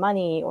time or my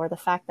money or the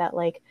fact that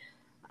like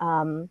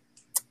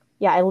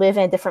yeah, I live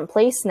in a different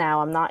place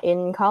now. I'm not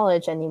in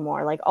college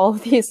anymore. Like all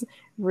of these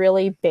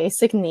really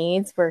basic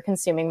needs were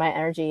consuming my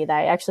energy that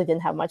I actually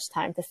didn't have much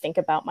time to think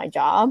about my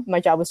job.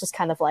 My job was just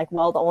kind of like,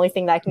 well, the only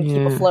thing that I can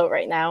keep Yeah. afloat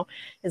right now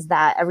is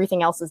that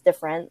everything else is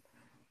different.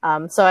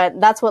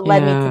 That's what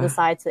led me to Yeah.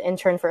 decide to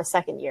intern for a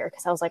second year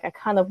because I was like, I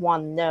kind of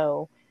want to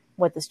know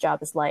what this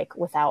job is like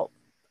without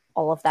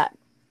all of that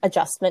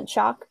adjustment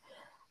shock.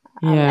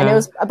 And it Yeah.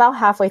 was about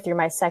halfway through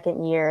my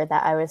second year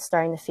that I was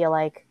starting to feel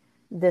like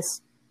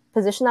this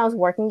position I was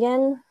working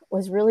in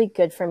was really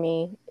good for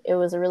me. It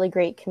was a really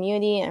great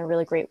community and a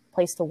really great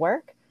place to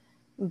work,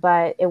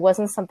 but it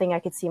wasn't something I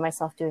could see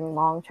myself doing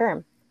long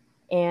term.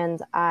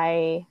 And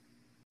I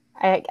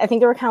think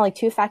there were kind of like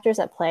two factors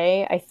at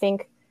play. I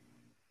think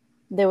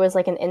there was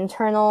like an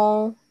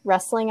internal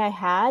wrestling I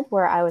had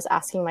where I was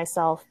asking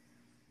myself,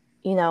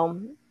 you know,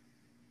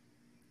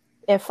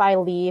 if I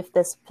leave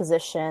this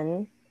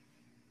position,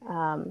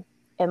 am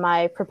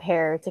I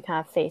prepared to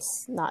kind of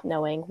face not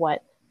knowing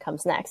what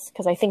comes next?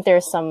 Because I think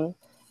there's some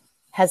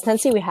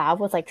hesitancy we have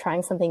with like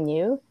trying something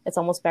new. It's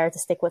almost better to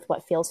stick with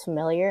what feels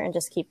familiar and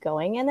just keep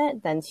going in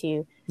it than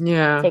to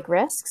Yeah. take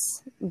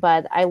risks.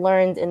 But I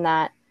learned in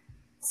that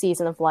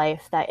season of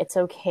life that it's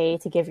okay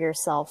to give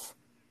yourself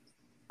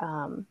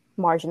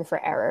margin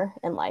for error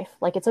in life.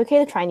 Like, it's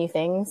okay to try new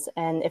things,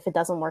 and if it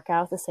doesn't work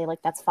out, to say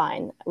like, that's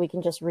fine, we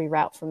can just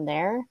reroute from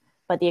there,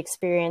 but the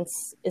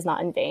experience is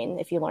not in vain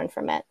if you learn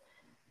from it.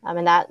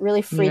 And that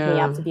really freed me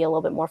up Yeah. to be a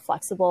little bit more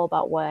flexible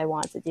about what I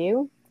wanted to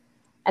do.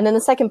 And then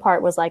the second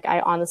part was like, I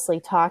honestly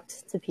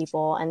talked to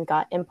people and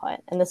got input,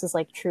 and this is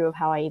like true of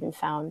how I even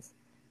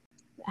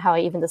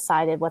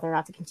decided whether or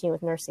not to continue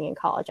with nursing in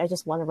college. I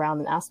just went around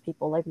and asked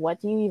people, like,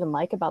 what do you even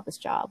like about this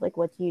job? Like,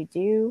 what do you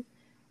do?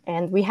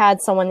 And we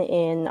had someone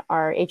in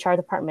our HR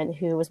department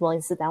who was willing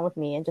to sit down with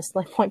me and just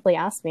like point blank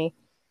ask me,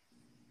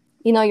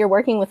 you're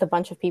working with a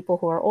bunch of people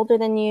who are older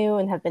than you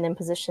and have been in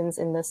positions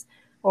in this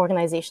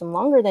organization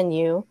longer than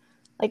you.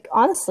 Like,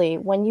 honestly,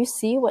 when you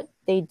see what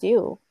they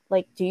do,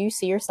 like, do you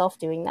see yourself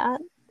doing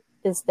that?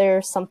 Is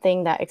there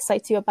something that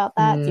excites you about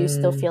that? Do you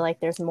still feel like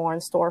there's more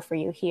in store for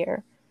you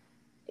here?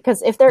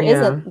 Because if there Yeah.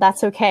 isn't,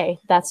 that's okay.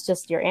 That's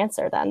just your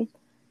answer then.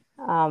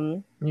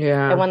 And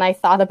Yeah. when I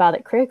thought about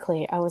it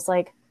critically, I was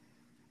like,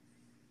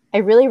 I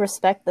really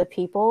respect the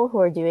people who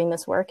are doing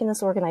this work in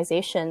this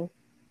organization,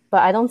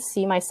 but I don't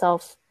see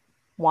myself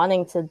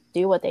wanting to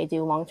do what they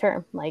do long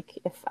term. Like,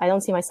 if I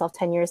don't see myself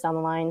 10 years down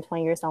the line,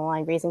 20 years down the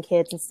line, raising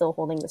kids and still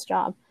holding this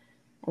job.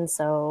 And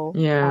so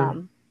Yeah.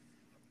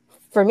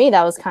 for me,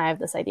 that was kind of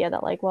this idea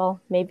that like,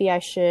 well, maybe I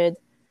should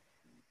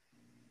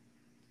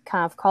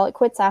kind of call it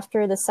quits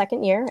after the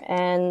second year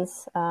and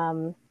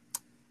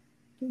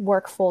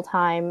work full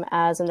time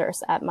as a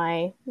nurse at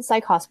my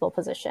psych hospital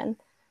position.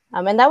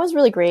 And that was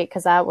really great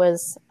because that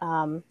was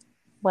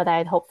what I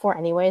had hoped for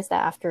anyways,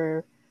 that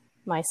after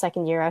my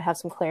second year, I'd have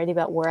some clarity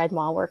about where I'd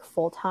want to work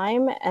full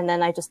time. And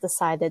then I just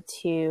decided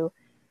to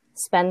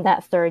spend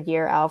that third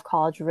year out of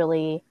college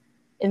really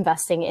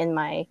investing in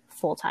my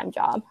full-time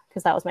job,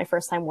 because that was my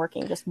first time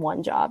working just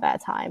one job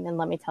at a time. And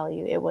let me tell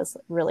you, it was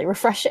really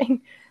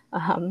refreshing.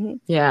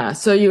 Yeah.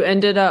 So you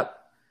ended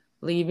up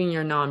leaving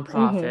your Mhm.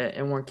 nonprofit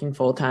and working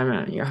full time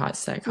at your hot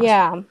psych hospital.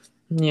 Yeah.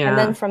 And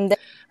then Yeah. from there,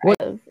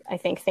 What? I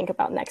think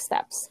about next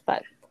steps.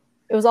 But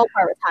it was all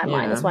part of a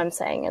timeline, is Yeah. what I'm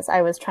saying, is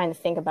I was trying to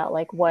think about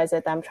like, what is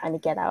it that I'm trying to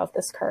get out of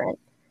this current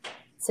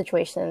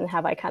situation? And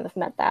have I kind of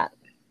met that?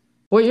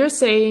 What you're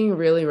saying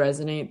really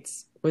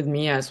resonates with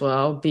me as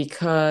well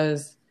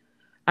because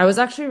I was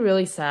actually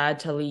really sad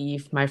to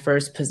leave my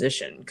first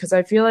position because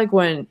I feel like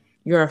when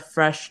you're a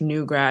fresh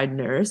new grad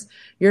nurse,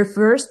 your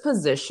first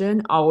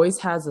position always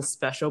has a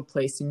special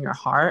place in your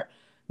heart,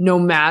 no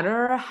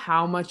matter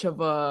how much of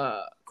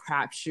a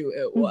crapshoot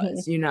it Mhm.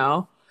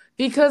 was,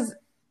 Because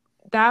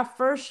that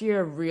first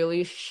year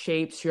really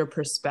shapes your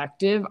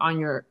perspective on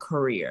your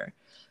career.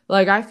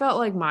 Like, I felt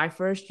like my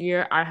first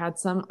year, I had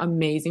some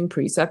amazing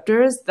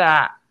preceptors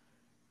that,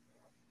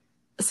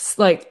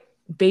 like,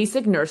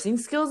 basic nursing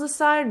skills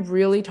aside,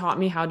 really taught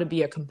me how to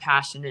be a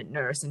compassionate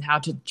nurse and how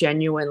to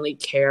genuinely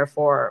care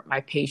for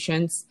my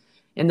patients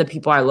and the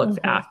people I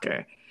looked Mhm.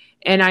 after.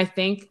 And I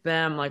thank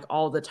them like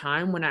all the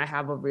time when I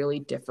have a really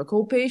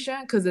difficult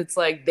patient because it's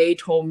like they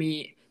taught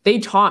me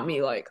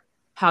like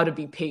how to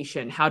be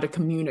patient, how to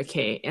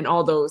communicate, and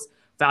all those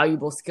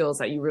valuable skills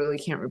that you really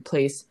can't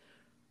replace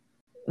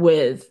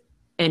with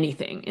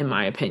anything, in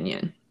my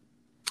opinion.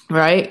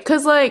 Right?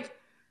 Because like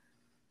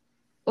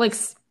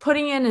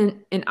putting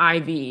in an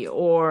IV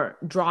or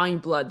drawing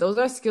blood, those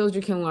are skills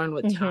you can learn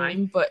with Mhm.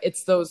 time, but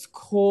it's those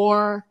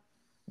core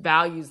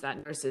values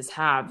that nurses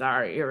have that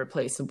are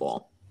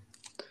irreplaceable.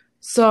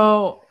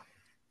 So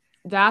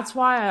that's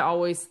why I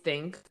always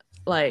think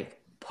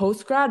like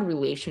post grad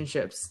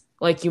relationships,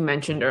 like you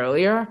mentioned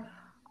earlier,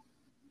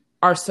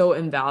 are so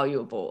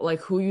invaluable,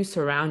 like who you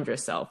surround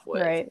yourself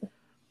with. Right.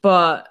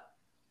 But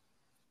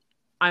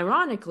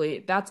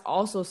ironically, that's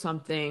also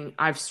something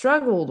I've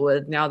struggled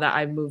with now that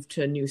I've moved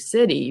to a new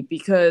city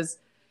because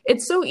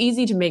it's so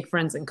easy to make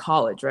friends in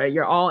college, right?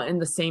 You're all in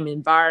the same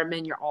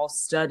environment, you're all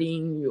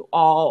studying, you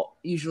all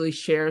usually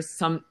share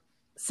some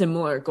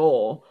similar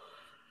goal.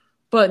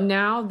 But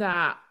now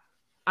that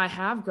I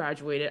have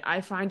graduated,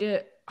 I find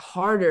it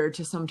harder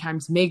to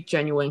sometimes make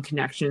genuine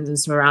connections and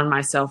surround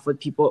myself with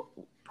people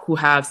who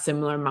have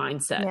similar Yeah.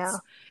 mindsets.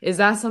 Is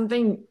that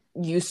something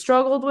you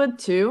struggled with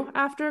too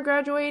after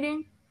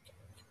graduating?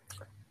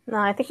 No,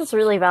 I think it's a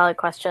really valid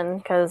question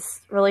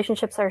because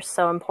relationships are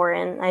so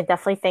important. I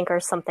definitely think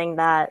are something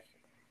that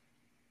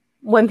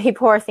when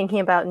people are thinking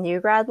about new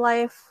grad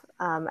life,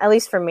 at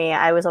least for me,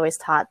 I was always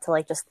taught to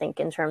like just think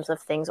in terms of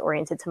things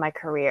oriented to my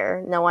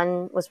career. No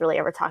one was really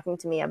ever talking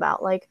to me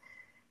about like,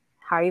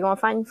 how are you going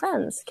to find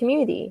friends,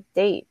 community,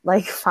 date,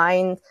 like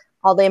find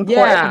all the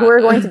important, who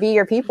are going to Yeah. be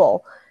your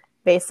people,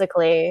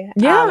 basically.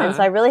 And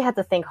so I Yeah. really had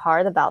to think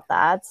hard about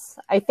that.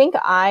 I think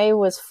I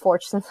was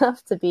fortunate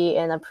enough to be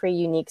in a pretty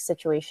unique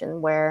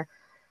situation where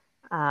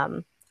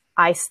um,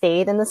 I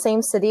stayed in the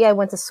same city I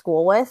went to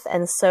school with,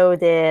 and so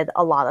did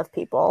a lot of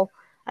people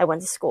I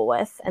went to school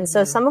with. And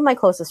so Hmm. some of my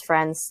closest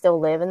friends still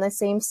live in the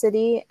same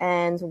city,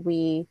 and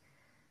we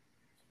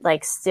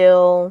like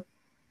still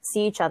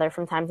see each other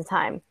from time to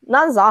time.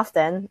 Not as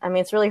often. I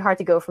mean, it's really hard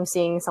to go from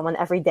seeing someone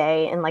every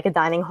day in like a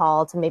dining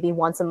hall to maybe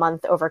once a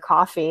month over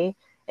coffee.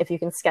 if you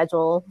can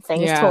schedule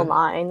things to Yeah.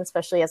 align,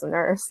 especially as a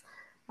nurse,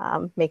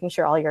 making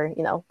sure all your,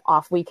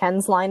 off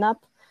weekends line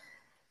up.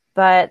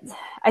 But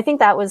I think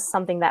that was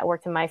something that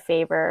worked in my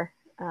favor.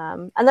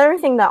 Another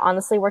thing that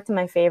honestly worked in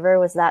my favor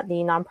was that the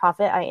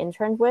nonprofit I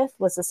interned with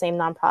was the same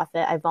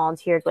nonprofit I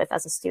volunteered with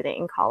as a student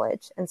in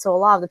college. And so a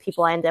lot of the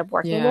people I ended up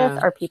working with Yeah.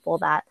 are people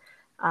that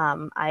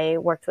I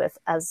worked with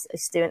as a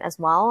student as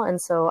well. And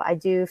so I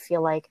do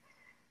feel like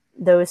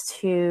those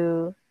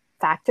two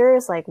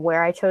factors, like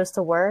where I chose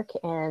to work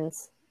and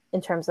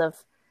in terms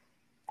of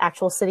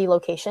actual city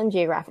location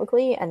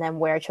geographically, and then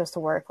where I chose to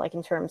work, like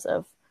in terms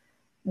of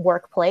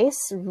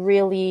workplace,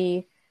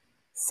 really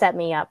set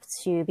me up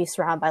to be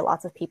surrounded by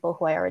lots of people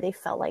who I already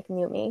felt like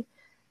knew me.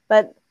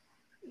 But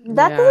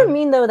that doesn't Yeah.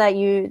 mean though that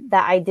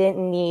I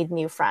didn't need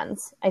new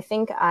friends. I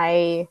think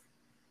I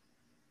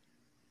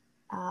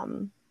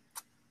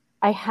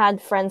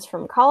had friends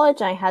from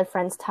college, I had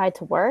friends tied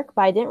to work,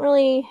 but I didn't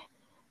really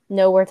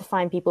know where to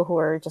find people who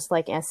were just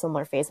like in a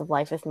similar phase of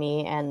life with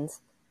me and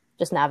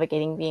just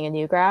navigating being a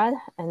new grad.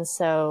 And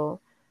so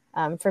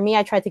for me,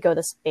 I tried to go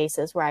to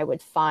spaces where I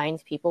would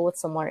find people with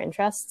similar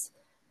interests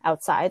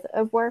outside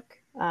of work.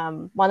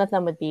 One of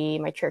them would be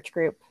my church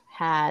group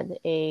had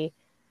a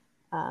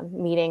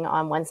meeting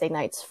on Wednesday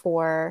nights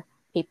for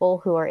people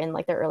who are in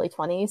like their early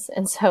 20s.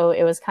 And so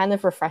it was kind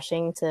of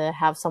refreshing to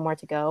have somewhere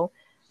to go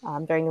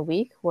during the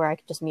week where I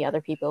could just meet other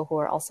people who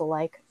are also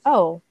like,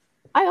 oh,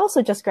 I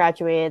also just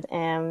graduated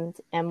and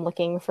am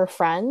looking for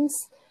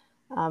friends.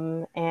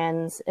 And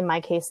in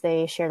my case,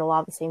 they shared a lot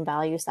of the same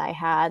values that I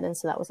had. And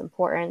so that was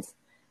important.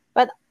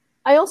 But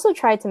I also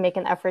tried to make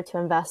an effort to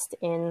invest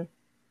in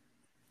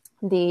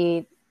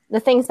the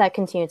things that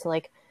continue to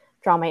like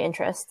draw my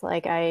interest.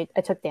 Like I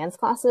took dance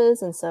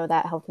classes, and so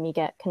that helped me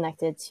get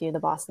connected to the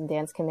Boston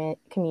dance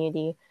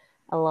community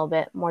a little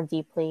bit more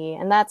deeply.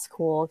 And that's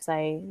cool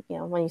because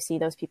when you see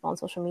those people on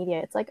social media,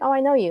 it's like, oh, I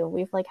know you.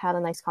 We've like had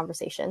a nice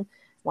conversation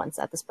once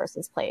at this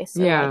person's place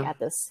or like Yeah. at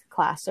this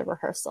class or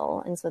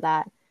rehearsal. And so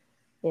that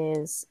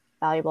is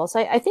valuable. So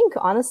I think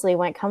honestly,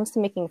 when it comes to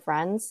making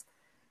friends,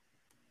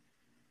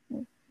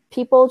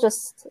 people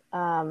just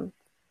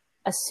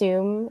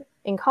assume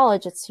in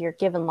college you're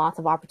given lots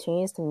of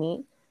opportunities to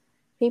meet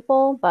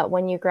people, but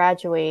when you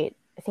graduate,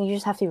 I think you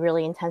just have to be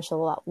really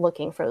intentional about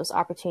looking for those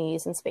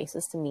opportunities and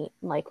spaces to meet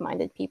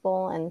like-minded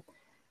people. And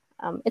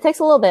it takes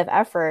a little bit of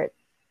effort,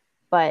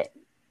 but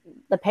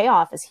the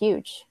payoff is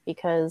huge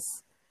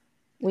because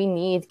we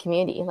need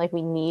community. Like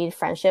we need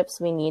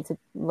friendships. We need to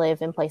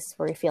live in places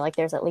where we feel like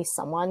there's at least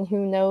someone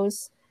who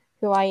knows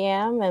who I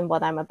am and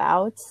what I'm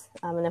about.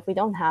 And if we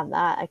don't have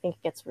that, I think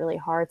it gets really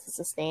hard to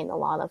sustain a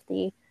lot of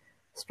the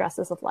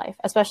stresses of life,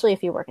 especially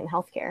if you work in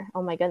healthcare.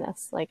 Oh my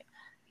goodness. Like,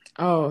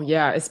 Oh,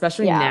 yeah.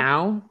 Especially yeah.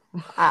 now.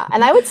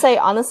 And I would say,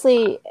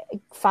 honestly,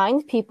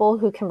 find people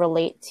who can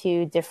relate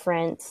to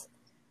different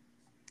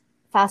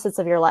facets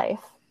of your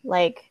life.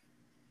 Like,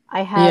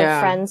 I have Yeah.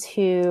 friends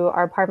who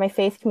are part of my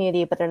faith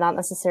community, but they're not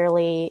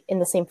necessarily in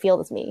the same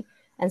field as me.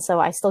 And so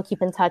I still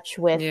keep in touch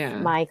with Yeah.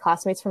 my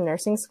classmates from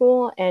nursing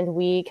school, and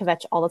we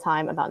kvetch all the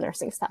time about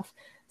nursing stuff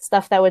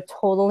that would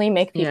totally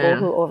make people Yeah.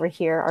 who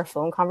overhear our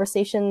phone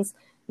conversations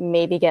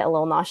maybe get a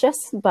little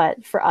nauseous.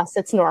 But for us,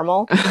 it's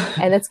normal.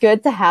 And it's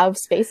good to have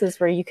spaces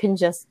where you can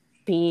just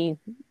be,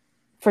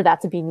 for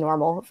that to be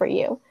normal for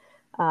you.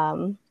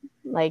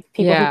 Like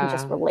people who can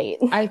just Yeah. relate.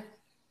 I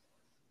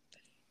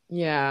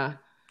yeah.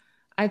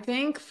 I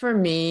think for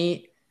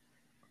me,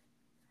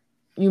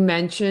 you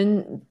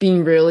mentioned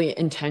being really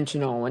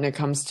intentional when it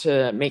comes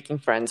to making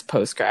friends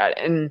post grad.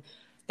 And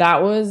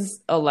that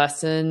was a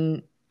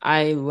lesson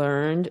I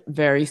learned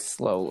very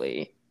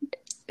slowly.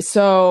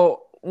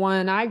 So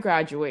when I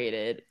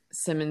graduated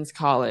Simmons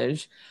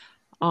College,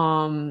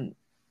 um,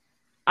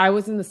 I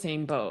was in the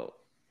same boat.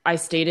 I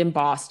stayed in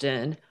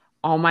Boston.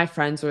 All my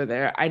friends were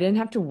there. I didn't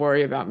have to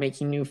worry about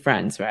making new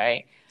friends,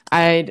 right?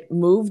 I'd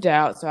moved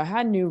out, so I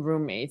had new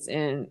roommates.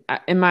 And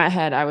in my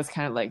head, I was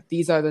kind of like,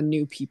 these are the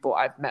new people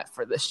I've met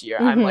for this year.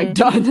 I'm like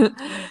Mm-hmm. done.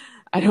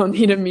 I don't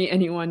need to meet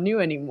anyone new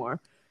anymore.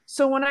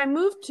 So when I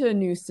moved to a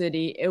new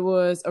city, it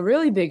was a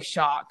really big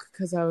shock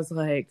because I was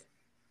like,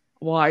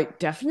 well, I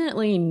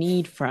definitely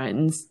need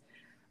friends.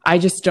 I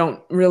just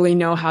don't really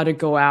know how to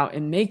go out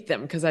and make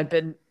them because I've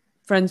been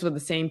friends with the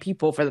same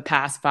people for the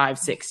past 5,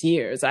 6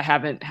 years. I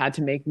haven't had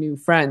to make new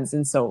friends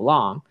in so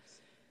long.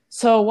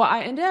 So, what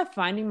I ended up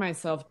finding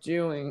myself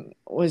doing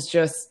was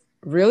just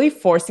really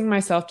forcing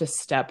myself to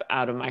step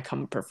out of my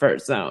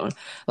comfort zone.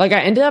 Like, I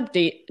ended up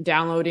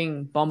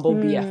downloading Bumble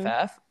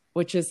BFF,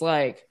 which is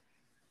like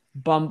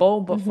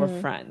Bumble, but for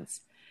Mm-hmm.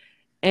 friends.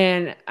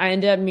 And I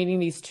ended up meeting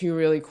these two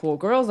really cool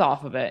girls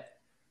off of it.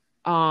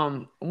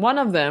 One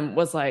of them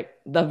was like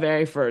the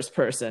very first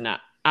person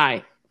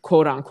I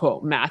quote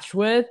unquote matched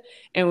with,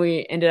 and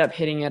we ended up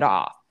hitting it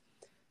off.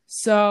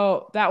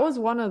 So that was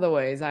one of the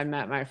ways I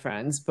met my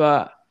friends.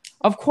 But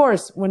of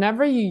course,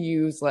 whenever you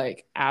use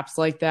like apps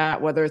like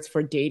that, whether it's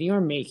for dating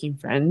or making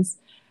friends,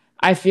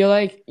 I feel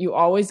like you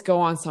always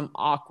go on some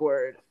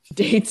awkward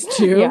dates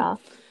too. Yeah.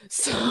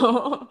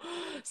 So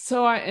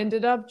so I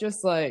ended up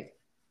just like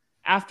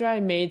after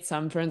I made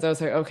some friends, I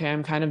was like, okay,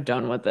 I'm kind of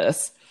done with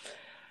this.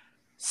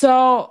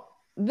 So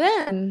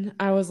then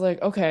I was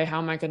like, okay, how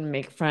am I going to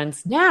make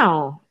friends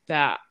now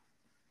that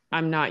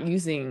I'm not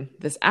using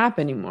this app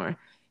anymore?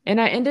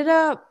 And I ended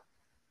up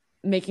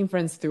making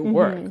friends through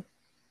Mm-hmm. work.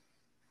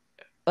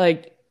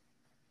 Like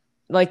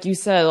like you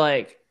said,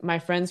 like my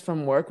friends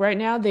from work right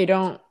now, they're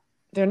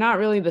not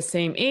really the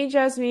same age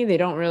as me. They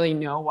don't really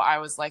know what I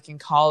was like in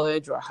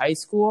college or high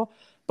school,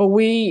 but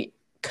we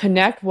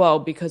connect well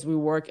because we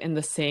work in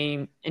the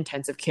same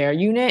intensive care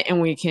unit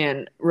and we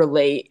can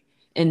relate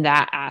in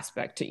that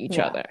aspect to each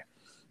Yeah. other.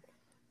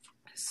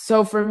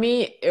 So for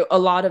me, a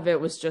lot of it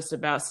was just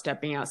about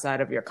stepping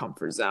outside of your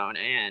comfort zone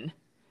and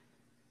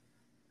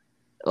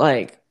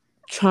like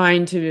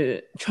trying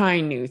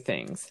new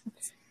things.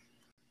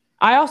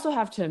 I also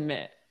have to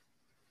admit,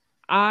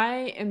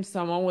 I am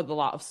someone with a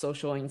lot of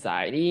social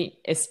anxiety,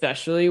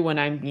 especially when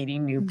I'm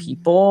meeting new Mm.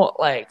 people.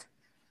 Like,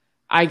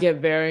 I get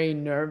very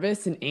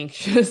nervous and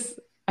anxious.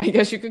 I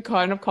guess you could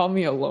kind of call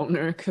me a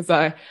loner because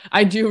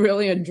I do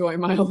really enjoy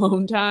my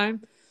alone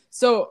time.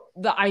 So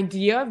the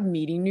idea of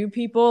meeting new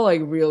people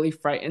like really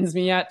frightens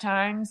me at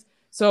times.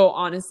 So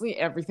honestly,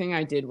 everything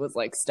I did was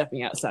like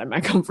stepping outside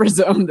my comfort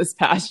zone this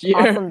past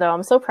year. Awesome, though.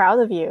 I'm so proud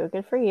of you.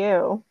 Good for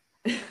you.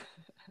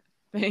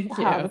 Thank Wow,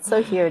 you. that's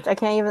so huge. I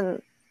can't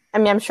even. I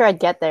mean, I'm sure I'd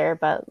get there,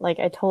 but like,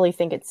 I totally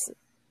think it's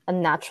a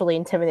naturally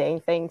intimidating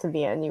thing to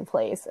be in a new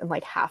place and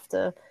like have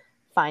to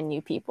find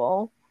new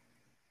people.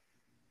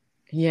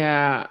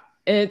 Yeah,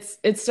 it's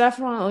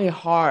definitely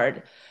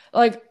hard.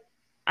 Like,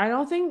 I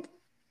don't think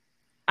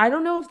I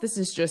don't know if this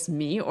is just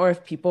me or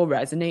if people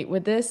resonate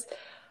with this,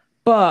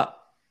 but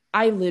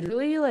I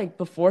literally like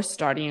before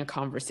starting a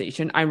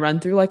conversation, I run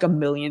through like a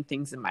million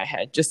things in my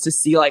head just to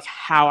see like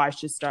how I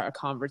should start a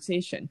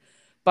conversation.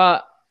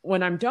 But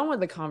when I'm done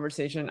with the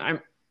conversation,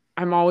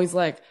 I'm always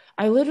like,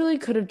 I literally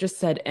could have just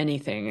said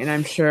anything and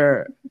I'm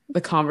sure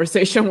the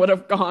conversation would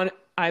have gone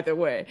either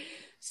way.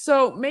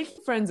 So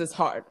making friends is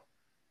hard.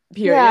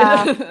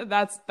 Yeah, Period.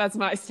 That's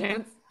my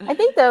stance. I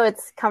think though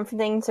it's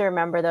comforting to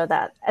remember though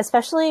that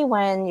especially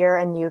when you're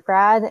a new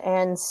grad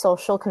and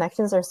social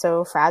connections are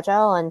so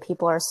fragile and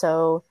people are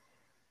so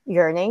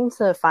yearning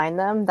to find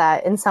them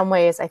that in some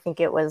ways I think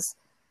it was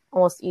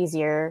almost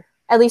easier,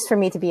 at least for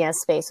me, to be in a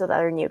space with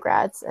other new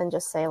grads and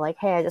just say like,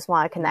 hey, I just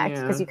want to connect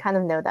because Yeah. you kind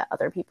of know that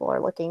other people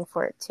are looking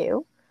for it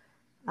too.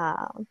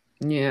 Um,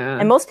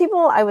 and Yeah. most people,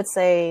 I would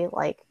say,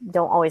 like,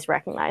 don't always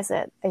recognize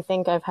it. I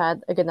think I've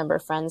had a good number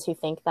of friends who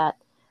think that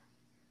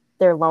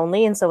they're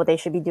lonely and so what they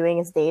should be doing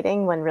is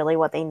dating when really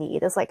what they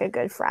need is like a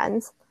good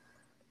friend.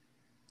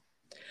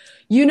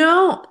 You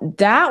know,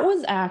 that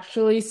was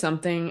actually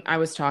something I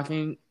was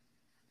talking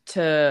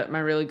to my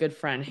really good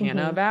friend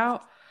Hannah Mm-hmm.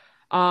 about.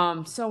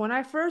 So when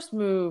I first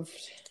moved,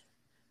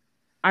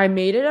 I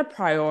made it a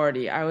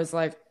priority. I was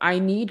like, I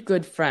need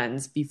good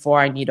friends before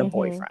I need a Mm-hmm.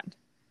 boyfriend.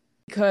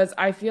 Because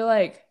I feel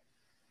like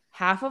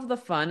half of the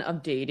fun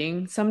of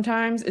dating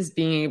sometimes is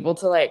being able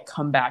to like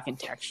come back and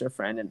text your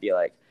friend and be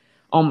like,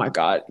 oh my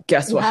God,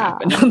 guess what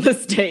happened Yeah, on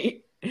this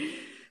date?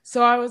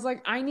 So I was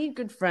like, I need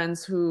good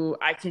friends who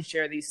I can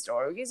share these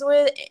stories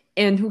with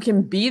and who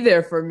can be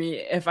there for me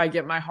if I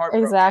get my heart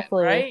broken,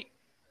 exactly. right?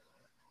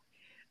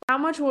 How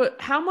much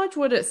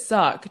would it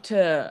suck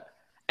to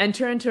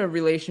enter into a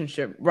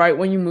relationship right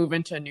when you move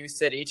into a new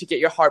city to get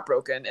your heart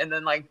broken and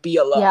then like be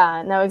alone?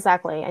 Yeah, no,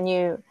 exactly. And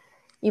you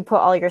put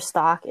all your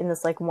stock in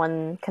this like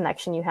one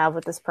connection you have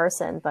with this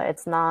person, but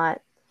it's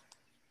not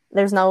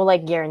there's no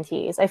like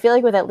guarantees. I feel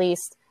like with at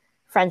least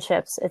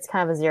friendships, it's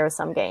kind of a zero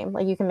sum game.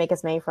 Like you can make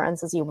as many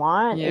friends as you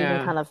want. You can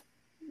Yeah. kind of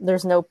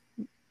there's no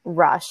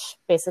rush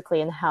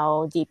basically in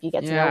how deep you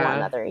get to know one Yeah.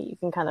 another. You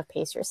can kind of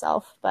pace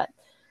yourself, but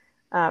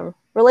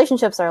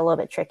relationships are a little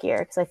bit trickier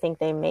because I think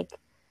they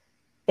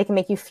can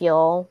make you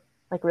feel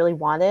like really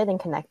wanted and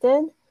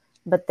connected,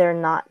 but they're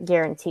not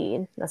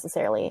guaranteed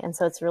necessarily. And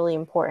so it's really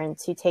important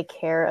to take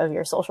care of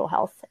your social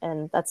health.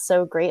 And that's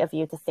so great of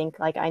you to think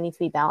like, I need to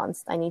be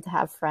balanced. I need to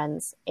have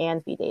friends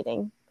and be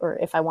dating. Or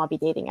if I want to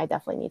be dating, I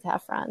definitely need to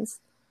have friends.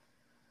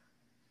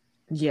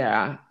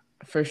 Yeah,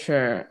 for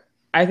sure.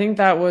 I think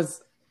that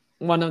was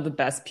one of the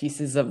best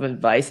pieces of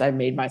advice I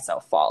made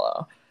myself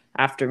follow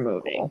after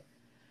moving.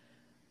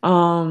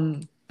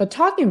 Cool. But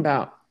talking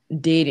about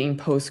dating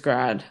post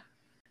grad,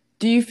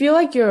 do you feel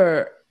like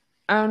I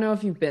don't know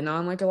if you've been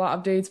on like a lot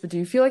of dates, but do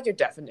you feel like your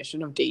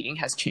definition of dating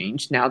has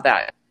changed now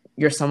that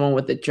you're someone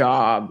with a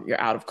job,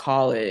 you're out of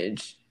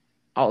college,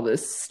 all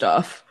this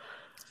stuff?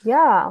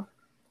 Yeah,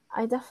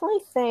 I definitely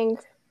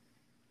think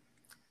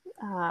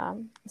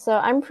so.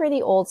 I'm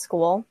pretty old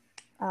school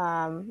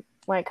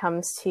when it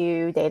comes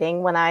to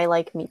dating. When I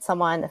like meet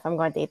someone, if I'm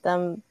going to date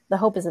them, the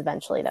hope is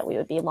eventually that we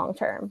would be long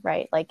term,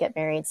 right? Like get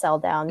married, settle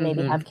down,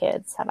 maybe have Mm-hmm.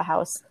 kids, have a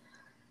house.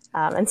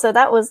 And so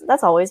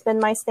that's always been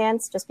my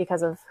stance, just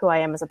because of who I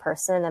am as a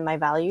person and my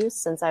values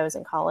since I was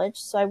in college.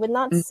 So I would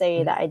not say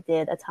Hmm. that I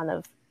did a ton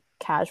of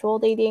casual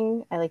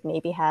dating. I like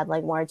maybe had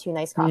like one or two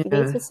nice coffee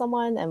dates Yeah. with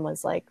someone and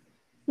was like,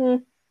 hmm,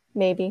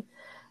 maybe.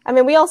 I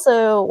mean, we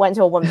also went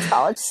to a women's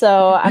college,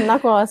 so I'm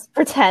not going to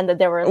pretend that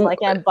there was like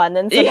an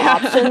abundance of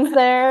options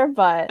there,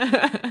 but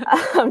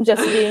I'm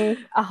just being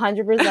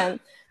 100%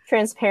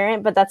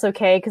 transparent, but that's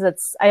okay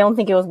because I don't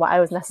think it was what I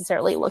was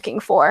necessarily looking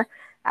for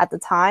at the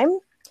time.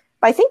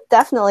 But I think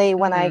definitely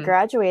when I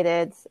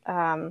graduated,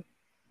 I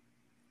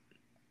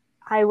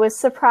was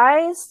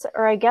surprised,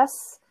 or I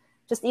guess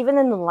just even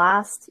in the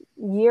last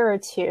year or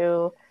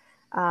two,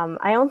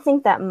 I don't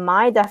think that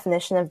my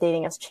definition of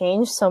dating has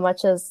changed so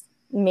much as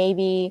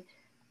maybe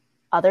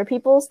other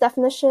people's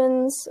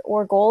definitions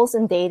or goals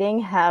in dating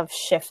have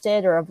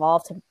shifted or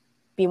evolved to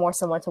be more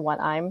similar to what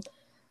I'm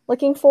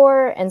looking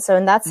for. And so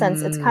in that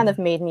sense, it's kind of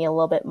made me a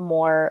little bit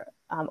more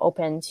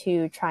open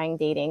to trying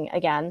dating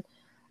again.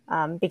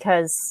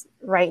 Because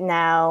right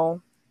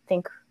now,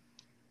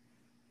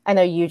 I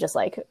know you just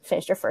like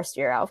finished your first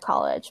year out of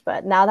college,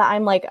 but now that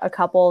I'm like a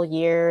couple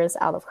years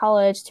out of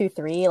college, 2,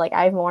 3, like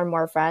I have more and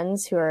more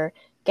friends who are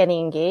getting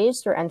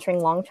engaged or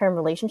entering long-term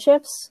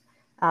relationships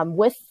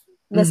with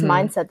this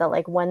mindset that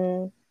like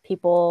when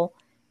people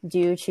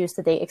do choose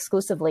to date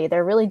exclusively,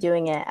 they're really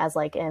doing it as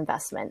like an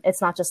investment.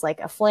 It's not just like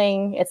a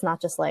fling. It's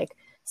not just like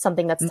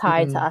something that's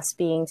tied to us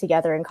being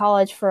together in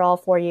college for all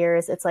 4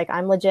 years. It's like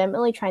I'm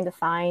legitimately trying to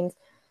find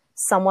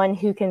someone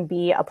who can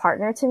be a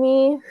partner to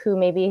me, who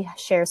maybe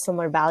shares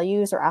similar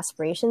values or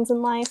aspirations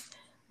in life,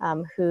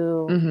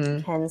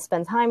 who can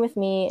spend time with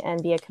me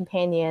and be a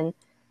companion,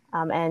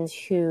 and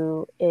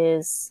who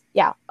is,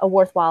 a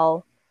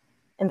worthwhile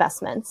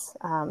investment.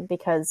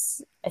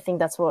 Because I think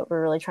that's what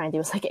we're really trying to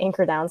do is like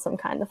anchor down some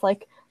kind of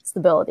like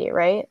stability,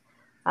 right?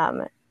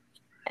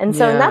 And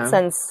so in that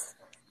sense,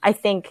 I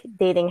think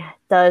dating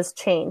does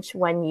change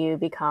when you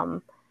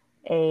become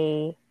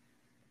a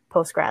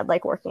post-grad,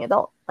 like working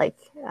adult, like,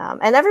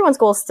 and everyone's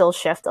goals still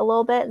shift a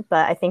little bit,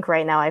 but I think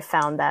right now I've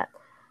found that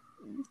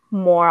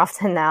more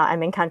often now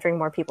I'm encountering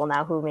more people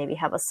now who maybe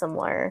have a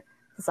similar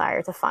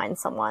desire to find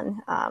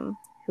someone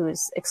who's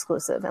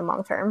exclusive and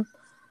long-term.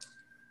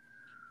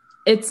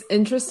 It's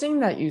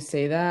interesting that you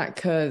say that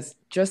because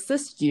just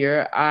this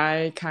year,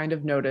 I kind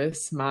of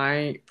noticed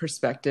my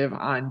perspective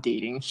on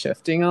dating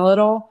shifting a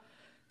little.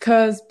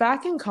 Because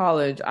back in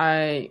college,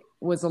 I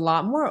was a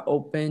lot more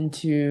open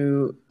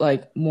to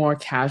like more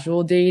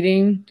casual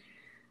dating.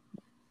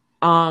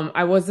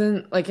 I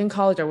wasn't like in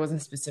college, I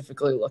wasn't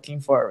specifically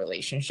looking for a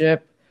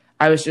relationship.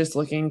 I was just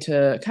looking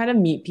to kind of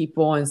meet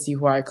people and see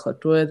who I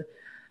clicked with.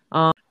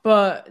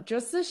 But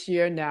just this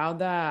year, now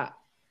that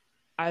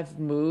I've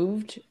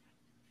moved,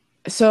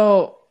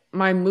 so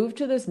my move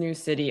to this new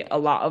city, a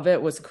lot of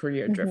it was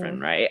career driven,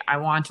 right? I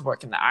wanted to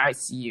work in the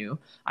ICU.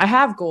 I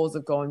have goals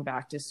of going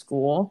back to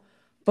school,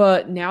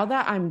 but now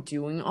that I'm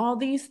doing all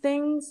these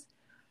things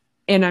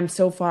and I'm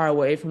so far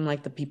away from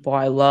like the people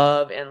I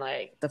love and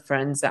like the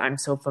friends that I'm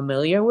so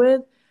familiar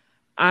with,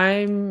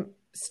 I'm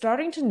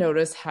starting to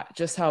notice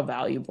just how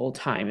valuable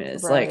time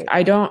is. Right.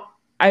 Like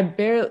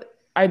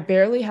I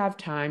barely have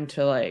time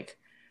to like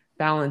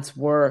balance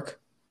work,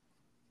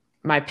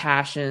 my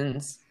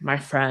passions, my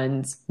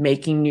friends,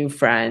 making new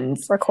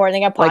friends,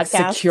 Recording a podcast,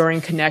 like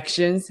securing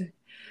connections,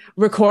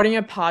 recording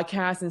a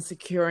podcast and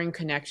securing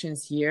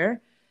connections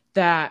here,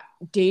 that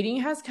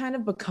dating has kind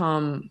of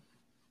become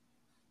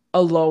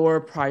a lower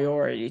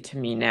priority to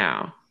me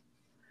now.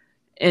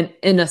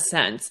 In a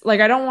sense, like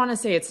I don't want to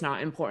say it's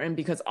not important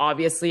because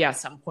obviously at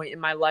some point in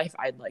my life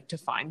I'd like to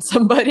find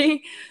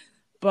somebody,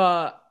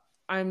 but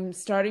I'm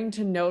starting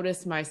to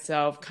notice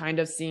myself kind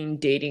of seeing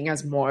dating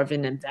as more of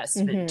an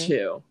investment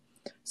too.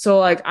 So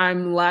like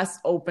I'm less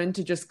open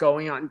to just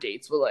going on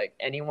dates with like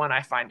anyone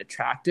I find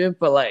attractive,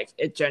 but like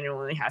it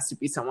genuinely has to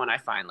be someone I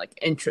find like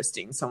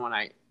interesting, someone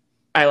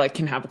I like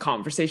can have a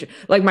conversation.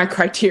 Like my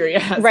criteria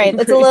has right.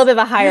 increased. It's a little bit of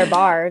a higher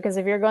bar because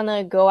if you're going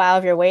to go out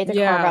of your way to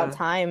carve out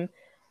time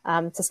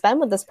to spend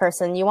with this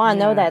person, you want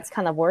to know that it's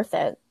kind of worth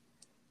it.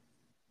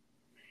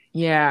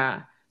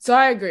 Yeah. So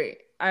I agree.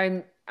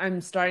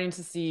 I'm starting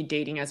to see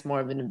dating as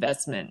more of an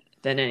investment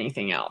than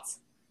anything else.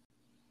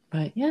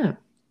 But yeah.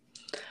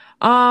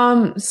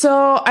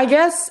 So I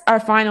guess our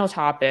final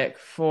topic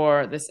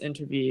for this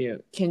interview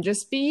can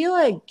just be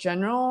like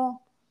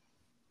general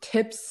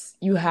tips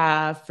you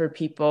have for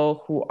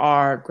people who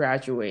are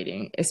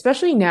graduating,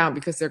 especially now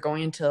because they're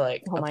going into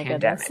like a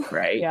pandemic, goodness.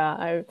 right? Yeah,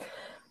 I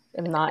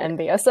am not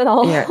envious at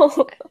all. Yeah.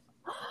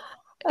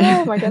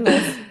 Oh my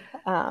goodness.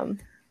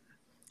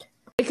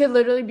 It could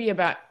literally be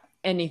about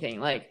anything,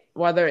 like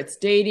whether it's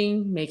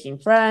dating, making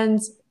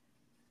friends,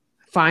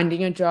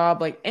 finding a job,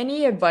 like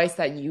any advice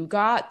that you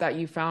got that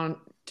you found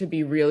to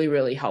be really,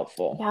 really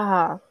helpful.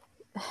 Yeah.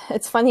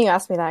 It's funny you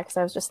asked me that because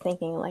I was just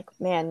thinking like,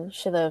 man,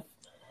 should have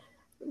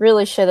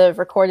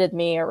recorded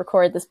me or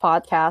recorded this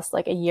podcast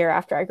like a year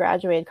after I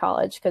graduated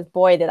college because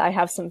boy, did I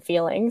have some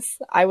feelings.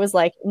 I was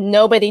like,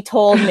 nobody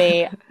told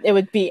me it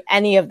would be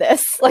any of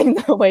this. Like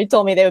nobody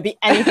told me there would be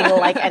anything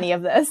like any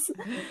of this.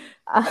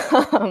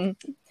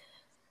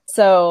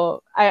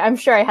 So I'm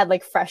sure I had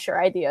like fresher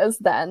ideas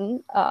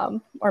then,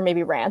 or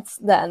maybe rants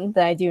then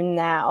than I do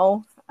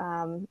now.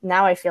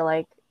 Now I feel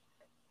like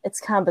it's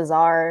kind of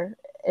bizarre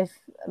if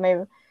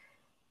maybe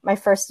my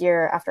first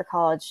year after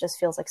college just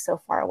feels like so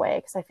far away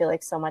because I feel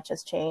like so much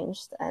has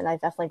changed and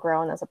I've definitely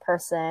grown as a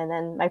person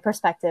and my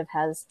perspective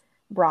has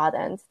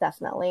broadened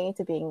definitely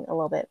to being a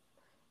little bit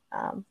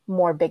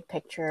more big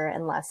picture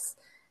and less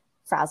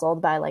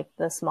frazzled by like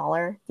the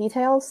smaller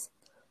details.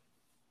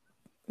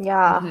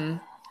 Yeah, Mm-hmm.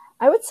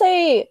 I would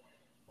say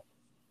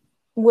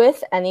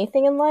with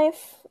anything in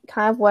life,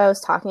 kind of what I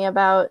was talking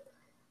about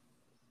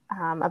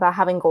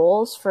having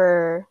goals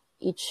for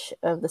each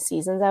of the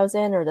seasons I was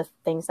in or the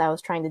things that I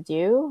was trying to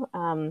do.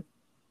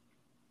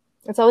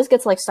 It's always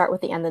good to like start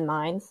with the end in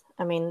mind.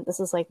 I mean, this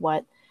is like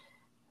what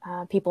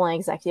people in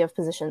executive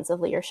positions of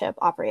leadership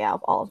operate out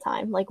of all the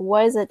time. Like,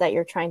 what is it that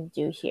you're trying to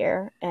do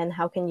here, and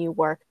how can you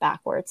work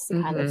backwards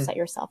to kind of Mm-hmm. set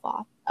yourself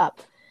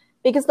up?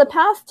 Because the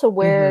path to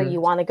where Mm-hmm.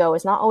 you want to go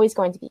is not always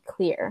going to be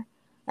clear.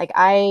 Like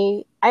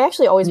I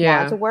actually always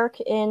wanted to Yeah. work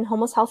in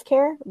homeless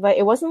healthcare, but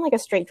it wasn't like a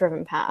straight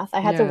driven path. I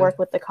had to Yeah. work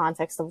with the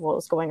context of what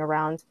was going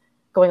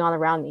on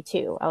around me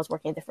too. I was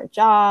working a different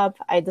job.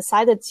 I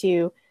decided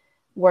to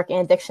work in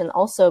addiction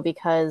also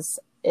because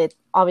it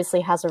obviously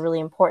has a really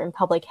important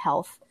public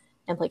health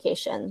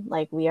implication.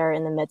 Like we are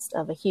in the midst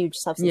of a huge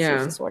substance use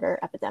Yeah. disorder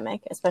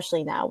epidemic,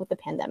 especially now with the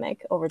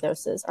pandemic,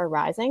 overdoses are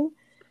rising.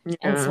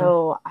 And Yeah.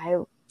 so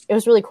it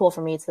was really cool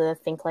for me to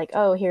think like,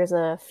 oh, here's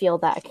a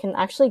field that I can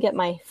actually get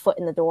my foot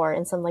in the door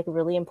in some like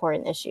really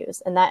important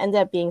issues. And that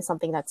ended up being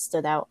something that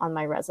stood out on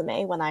my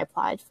resume when I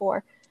applied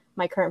for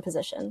my current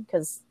position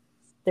because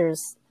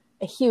there's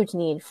a huge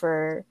need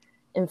for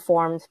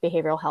informed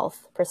behavioral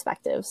health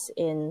perspectives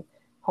in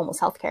homeless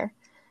healthcare.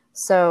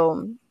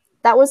 So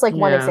that was like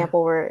one Yeah.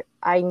 example where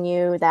I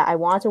knew that I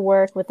wanted to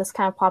work with this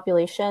kind of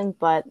population,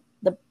 but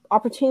the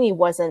opportunity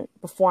wasn't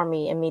before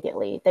me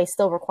immediately. They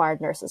still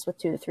required nurses with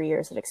 2 to 3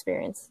 years of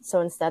experience.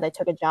 So instead, I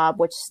took a job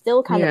which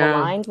still kind of Yeah.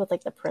 aligned with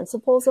like the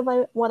principles of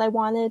what I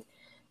wanted,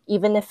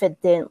 even if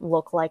it didn't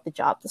look like the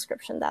job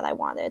description that I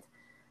wanted.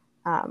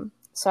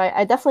 So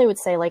I definitely would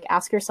say like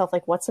ask yourself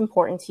like what's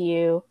important to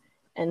you,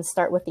 and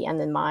start with the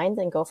end in mind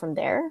and go from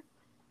there.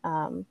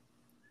 Um,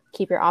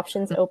 Keep your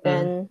options Mm-hmm.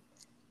 open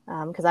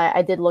because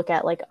I did look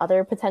at like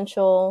other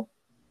potential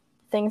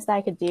things that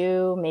I could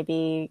do,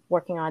 maybe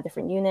working on a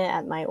different unit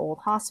at my old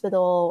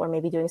hospital, or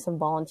maybe doing some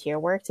volunteer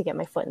work to get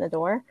my foot in the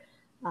door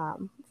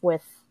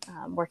with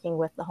working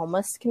with the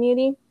homeless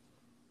community.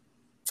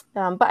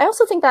 But I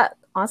also think that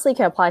honestly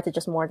can apply to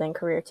just more than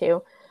career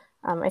too.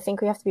 I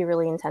think we have to be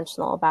really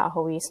intentional about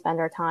how we spend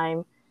our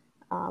time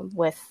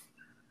with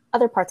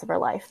other parts of our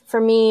life.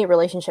 For me,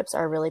 relationships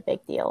are a really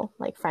big deal.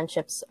 Like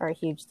friendships are a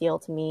huge deal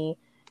to me.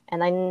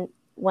 And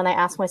when I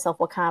ask myself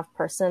what kind of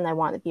person I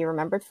want to be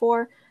remembered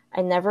for,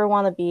 I never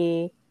want to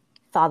be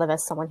thought of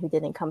as someone who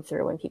didn't come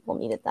through when people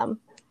needed them,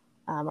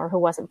 or who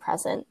wasn't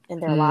present in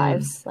their Mm.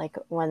 lives. Like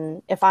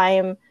if I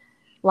am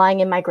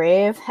lying in my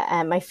grave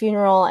at my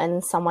funeral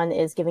and someone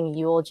is giving a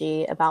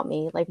eulogy about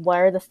me, like what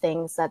are the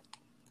things that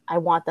I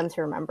want them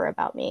to remember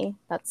about me?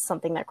 That's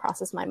something that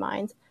crosses my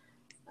mind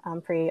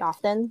pretty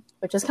often,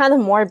 which is kind of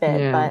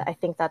morbid, Yeah. but I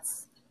think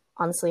that's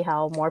honestly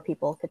how more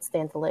people could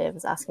stand to live,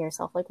 is asking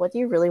yourself, like, what do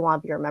you really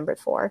want to be remembered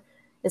for?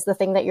 Is the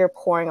thing that you're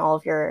pouring all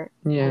of your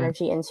Yeah.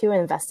 energy into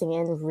and investing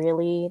in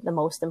really the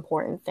most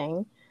important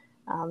thing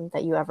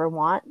that you ever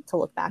want to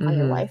look back on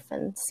your Mm-hmm. life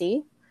and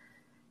see?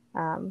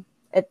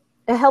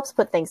 It helps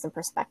put things in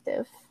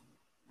perspective.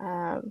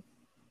 Um,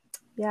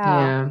 yeah,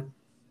 Yeah.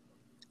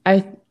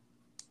 I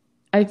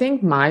I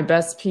think my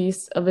best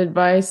piece of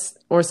advice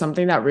or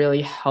something that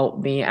really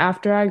helped me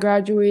after I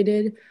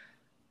graduated,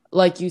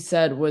 like you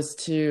said, was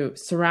to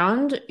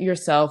surround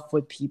yourself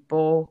with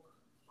people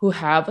who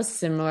have a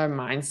similar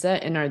mindset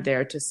and are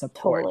there to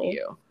support totally.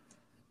 you.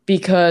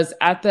 Because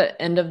at the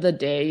end of the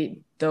day,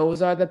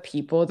 those are the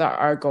people that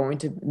are going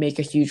to make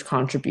a huge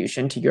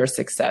contribution to your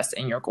success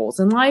and your goals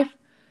in life.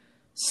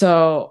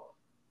 So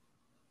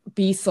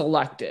be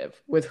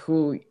selective with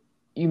who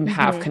you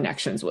have Mm-hmm.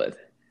 connections with.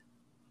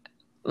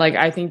 Like,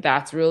 I think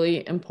that's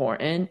really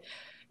important.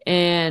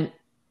 And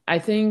I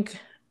think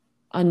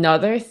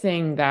another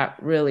thing that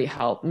really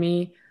helped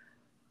me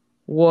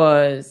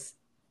was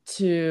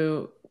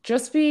to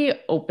just be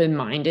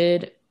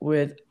open-minded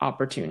with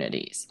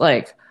opportunities.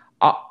 Like,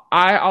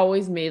 I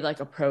always made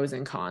like a pros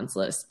and cons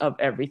list of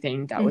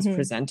everything that was Mm-hmm.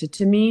 presented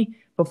to me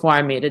before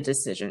I made a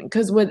decision.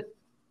 Because with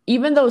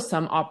even though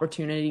some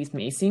opportunities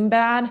may seem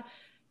bad,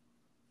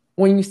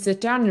 when you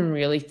sit down and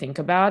really think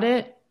about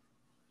it,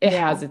 it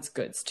Yeah, has its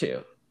goods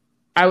too.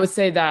 I would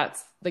say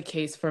that's the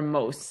case for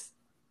most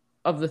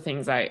of the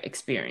things I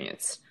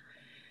experienced.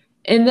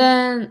 And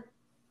then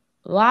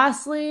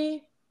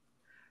lastly,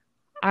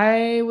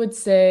 I would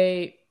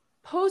say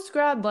post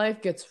grad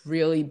life gets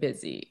really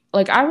busy.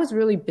 Like I was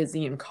really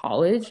busy in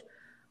college,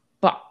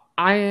 but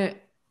I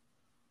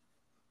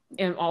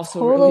am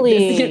also really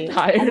busy and totally. Oh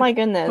tired my post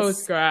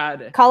goodness.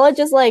 grad. College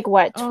is like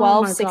what, Oh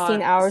 12, my 16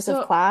 God. hours of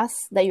So,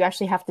 class that you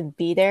actually have to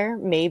be there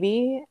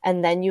maybe,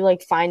 and then you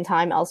like find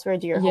time elsewhere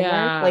to do your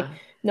homework. Like yeah.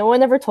 no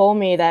one ever told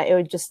me that it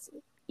would just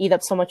eat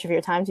up so much of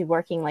your time to be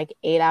working like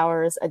 8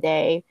 hours a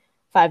day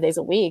 5 days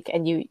a week,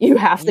 and you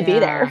have to be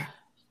there.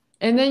 Yeah.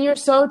 And then you're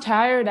so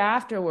tired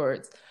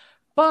afterwards.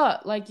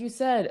 But like you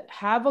said,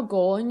 have a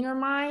goal in your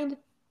mind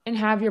and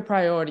have your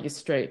priorities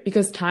straight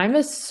because time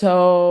is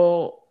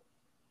so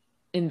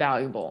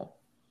invaluable.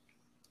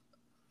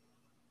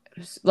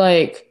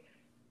 Like,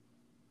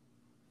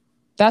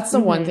 that's the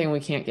one Mm-hmm. thing we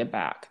can't get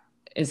back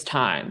is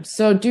time.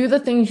 So do the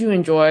things you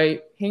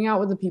enjoy, hang out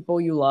with the people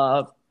you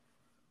love,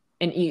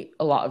 and eat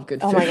a lot of good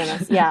Oh food. my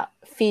goodness. Yeah.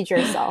 Feed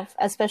yourself,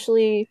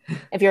 especially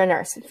if you're a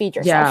nurse. Feed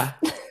yourself.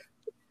 Yeah.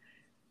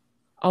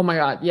 Oh my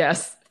God.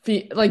 Yes.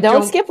 Like, Don't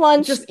don't skip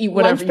lunch. just eat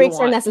whatever Lunch you breaks are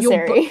want.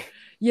 necessary.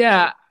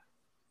 Yeah.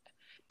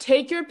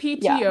 Take your Yeah.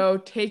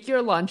 PTO, take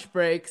your lunch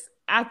breaks.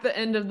 At the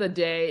end of the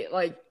day,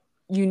 like,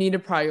 you need to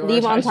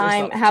Leave on prioritize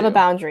time. yourself Have a too.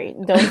 boundary.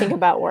 Don't think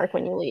about work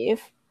when you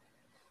leave.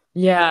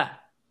 Yeah.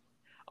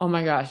 Oh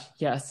my gosh.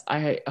 Yes. I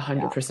Yeah.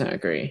 100%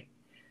 agree.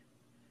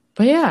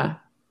 But yeah.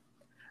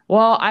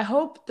 Well, I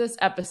hope this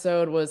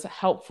episode was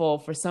helpful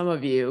for some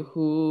of you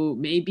who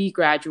may be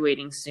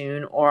graduating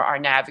soon or are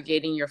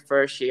navigating your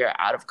first year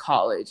out of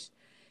college.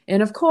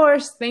 And of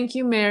course, thank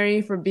you,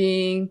 Mary, for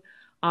being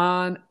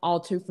on All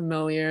Too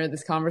Familiar.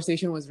 This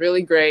conversation was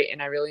really great,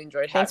 and I really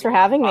enjoyed Thanks having for you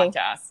on the having me.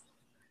 podcast.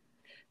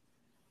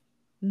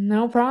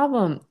 No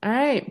problem. All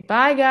right.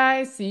 Bye,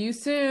 guys. See you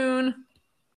soon.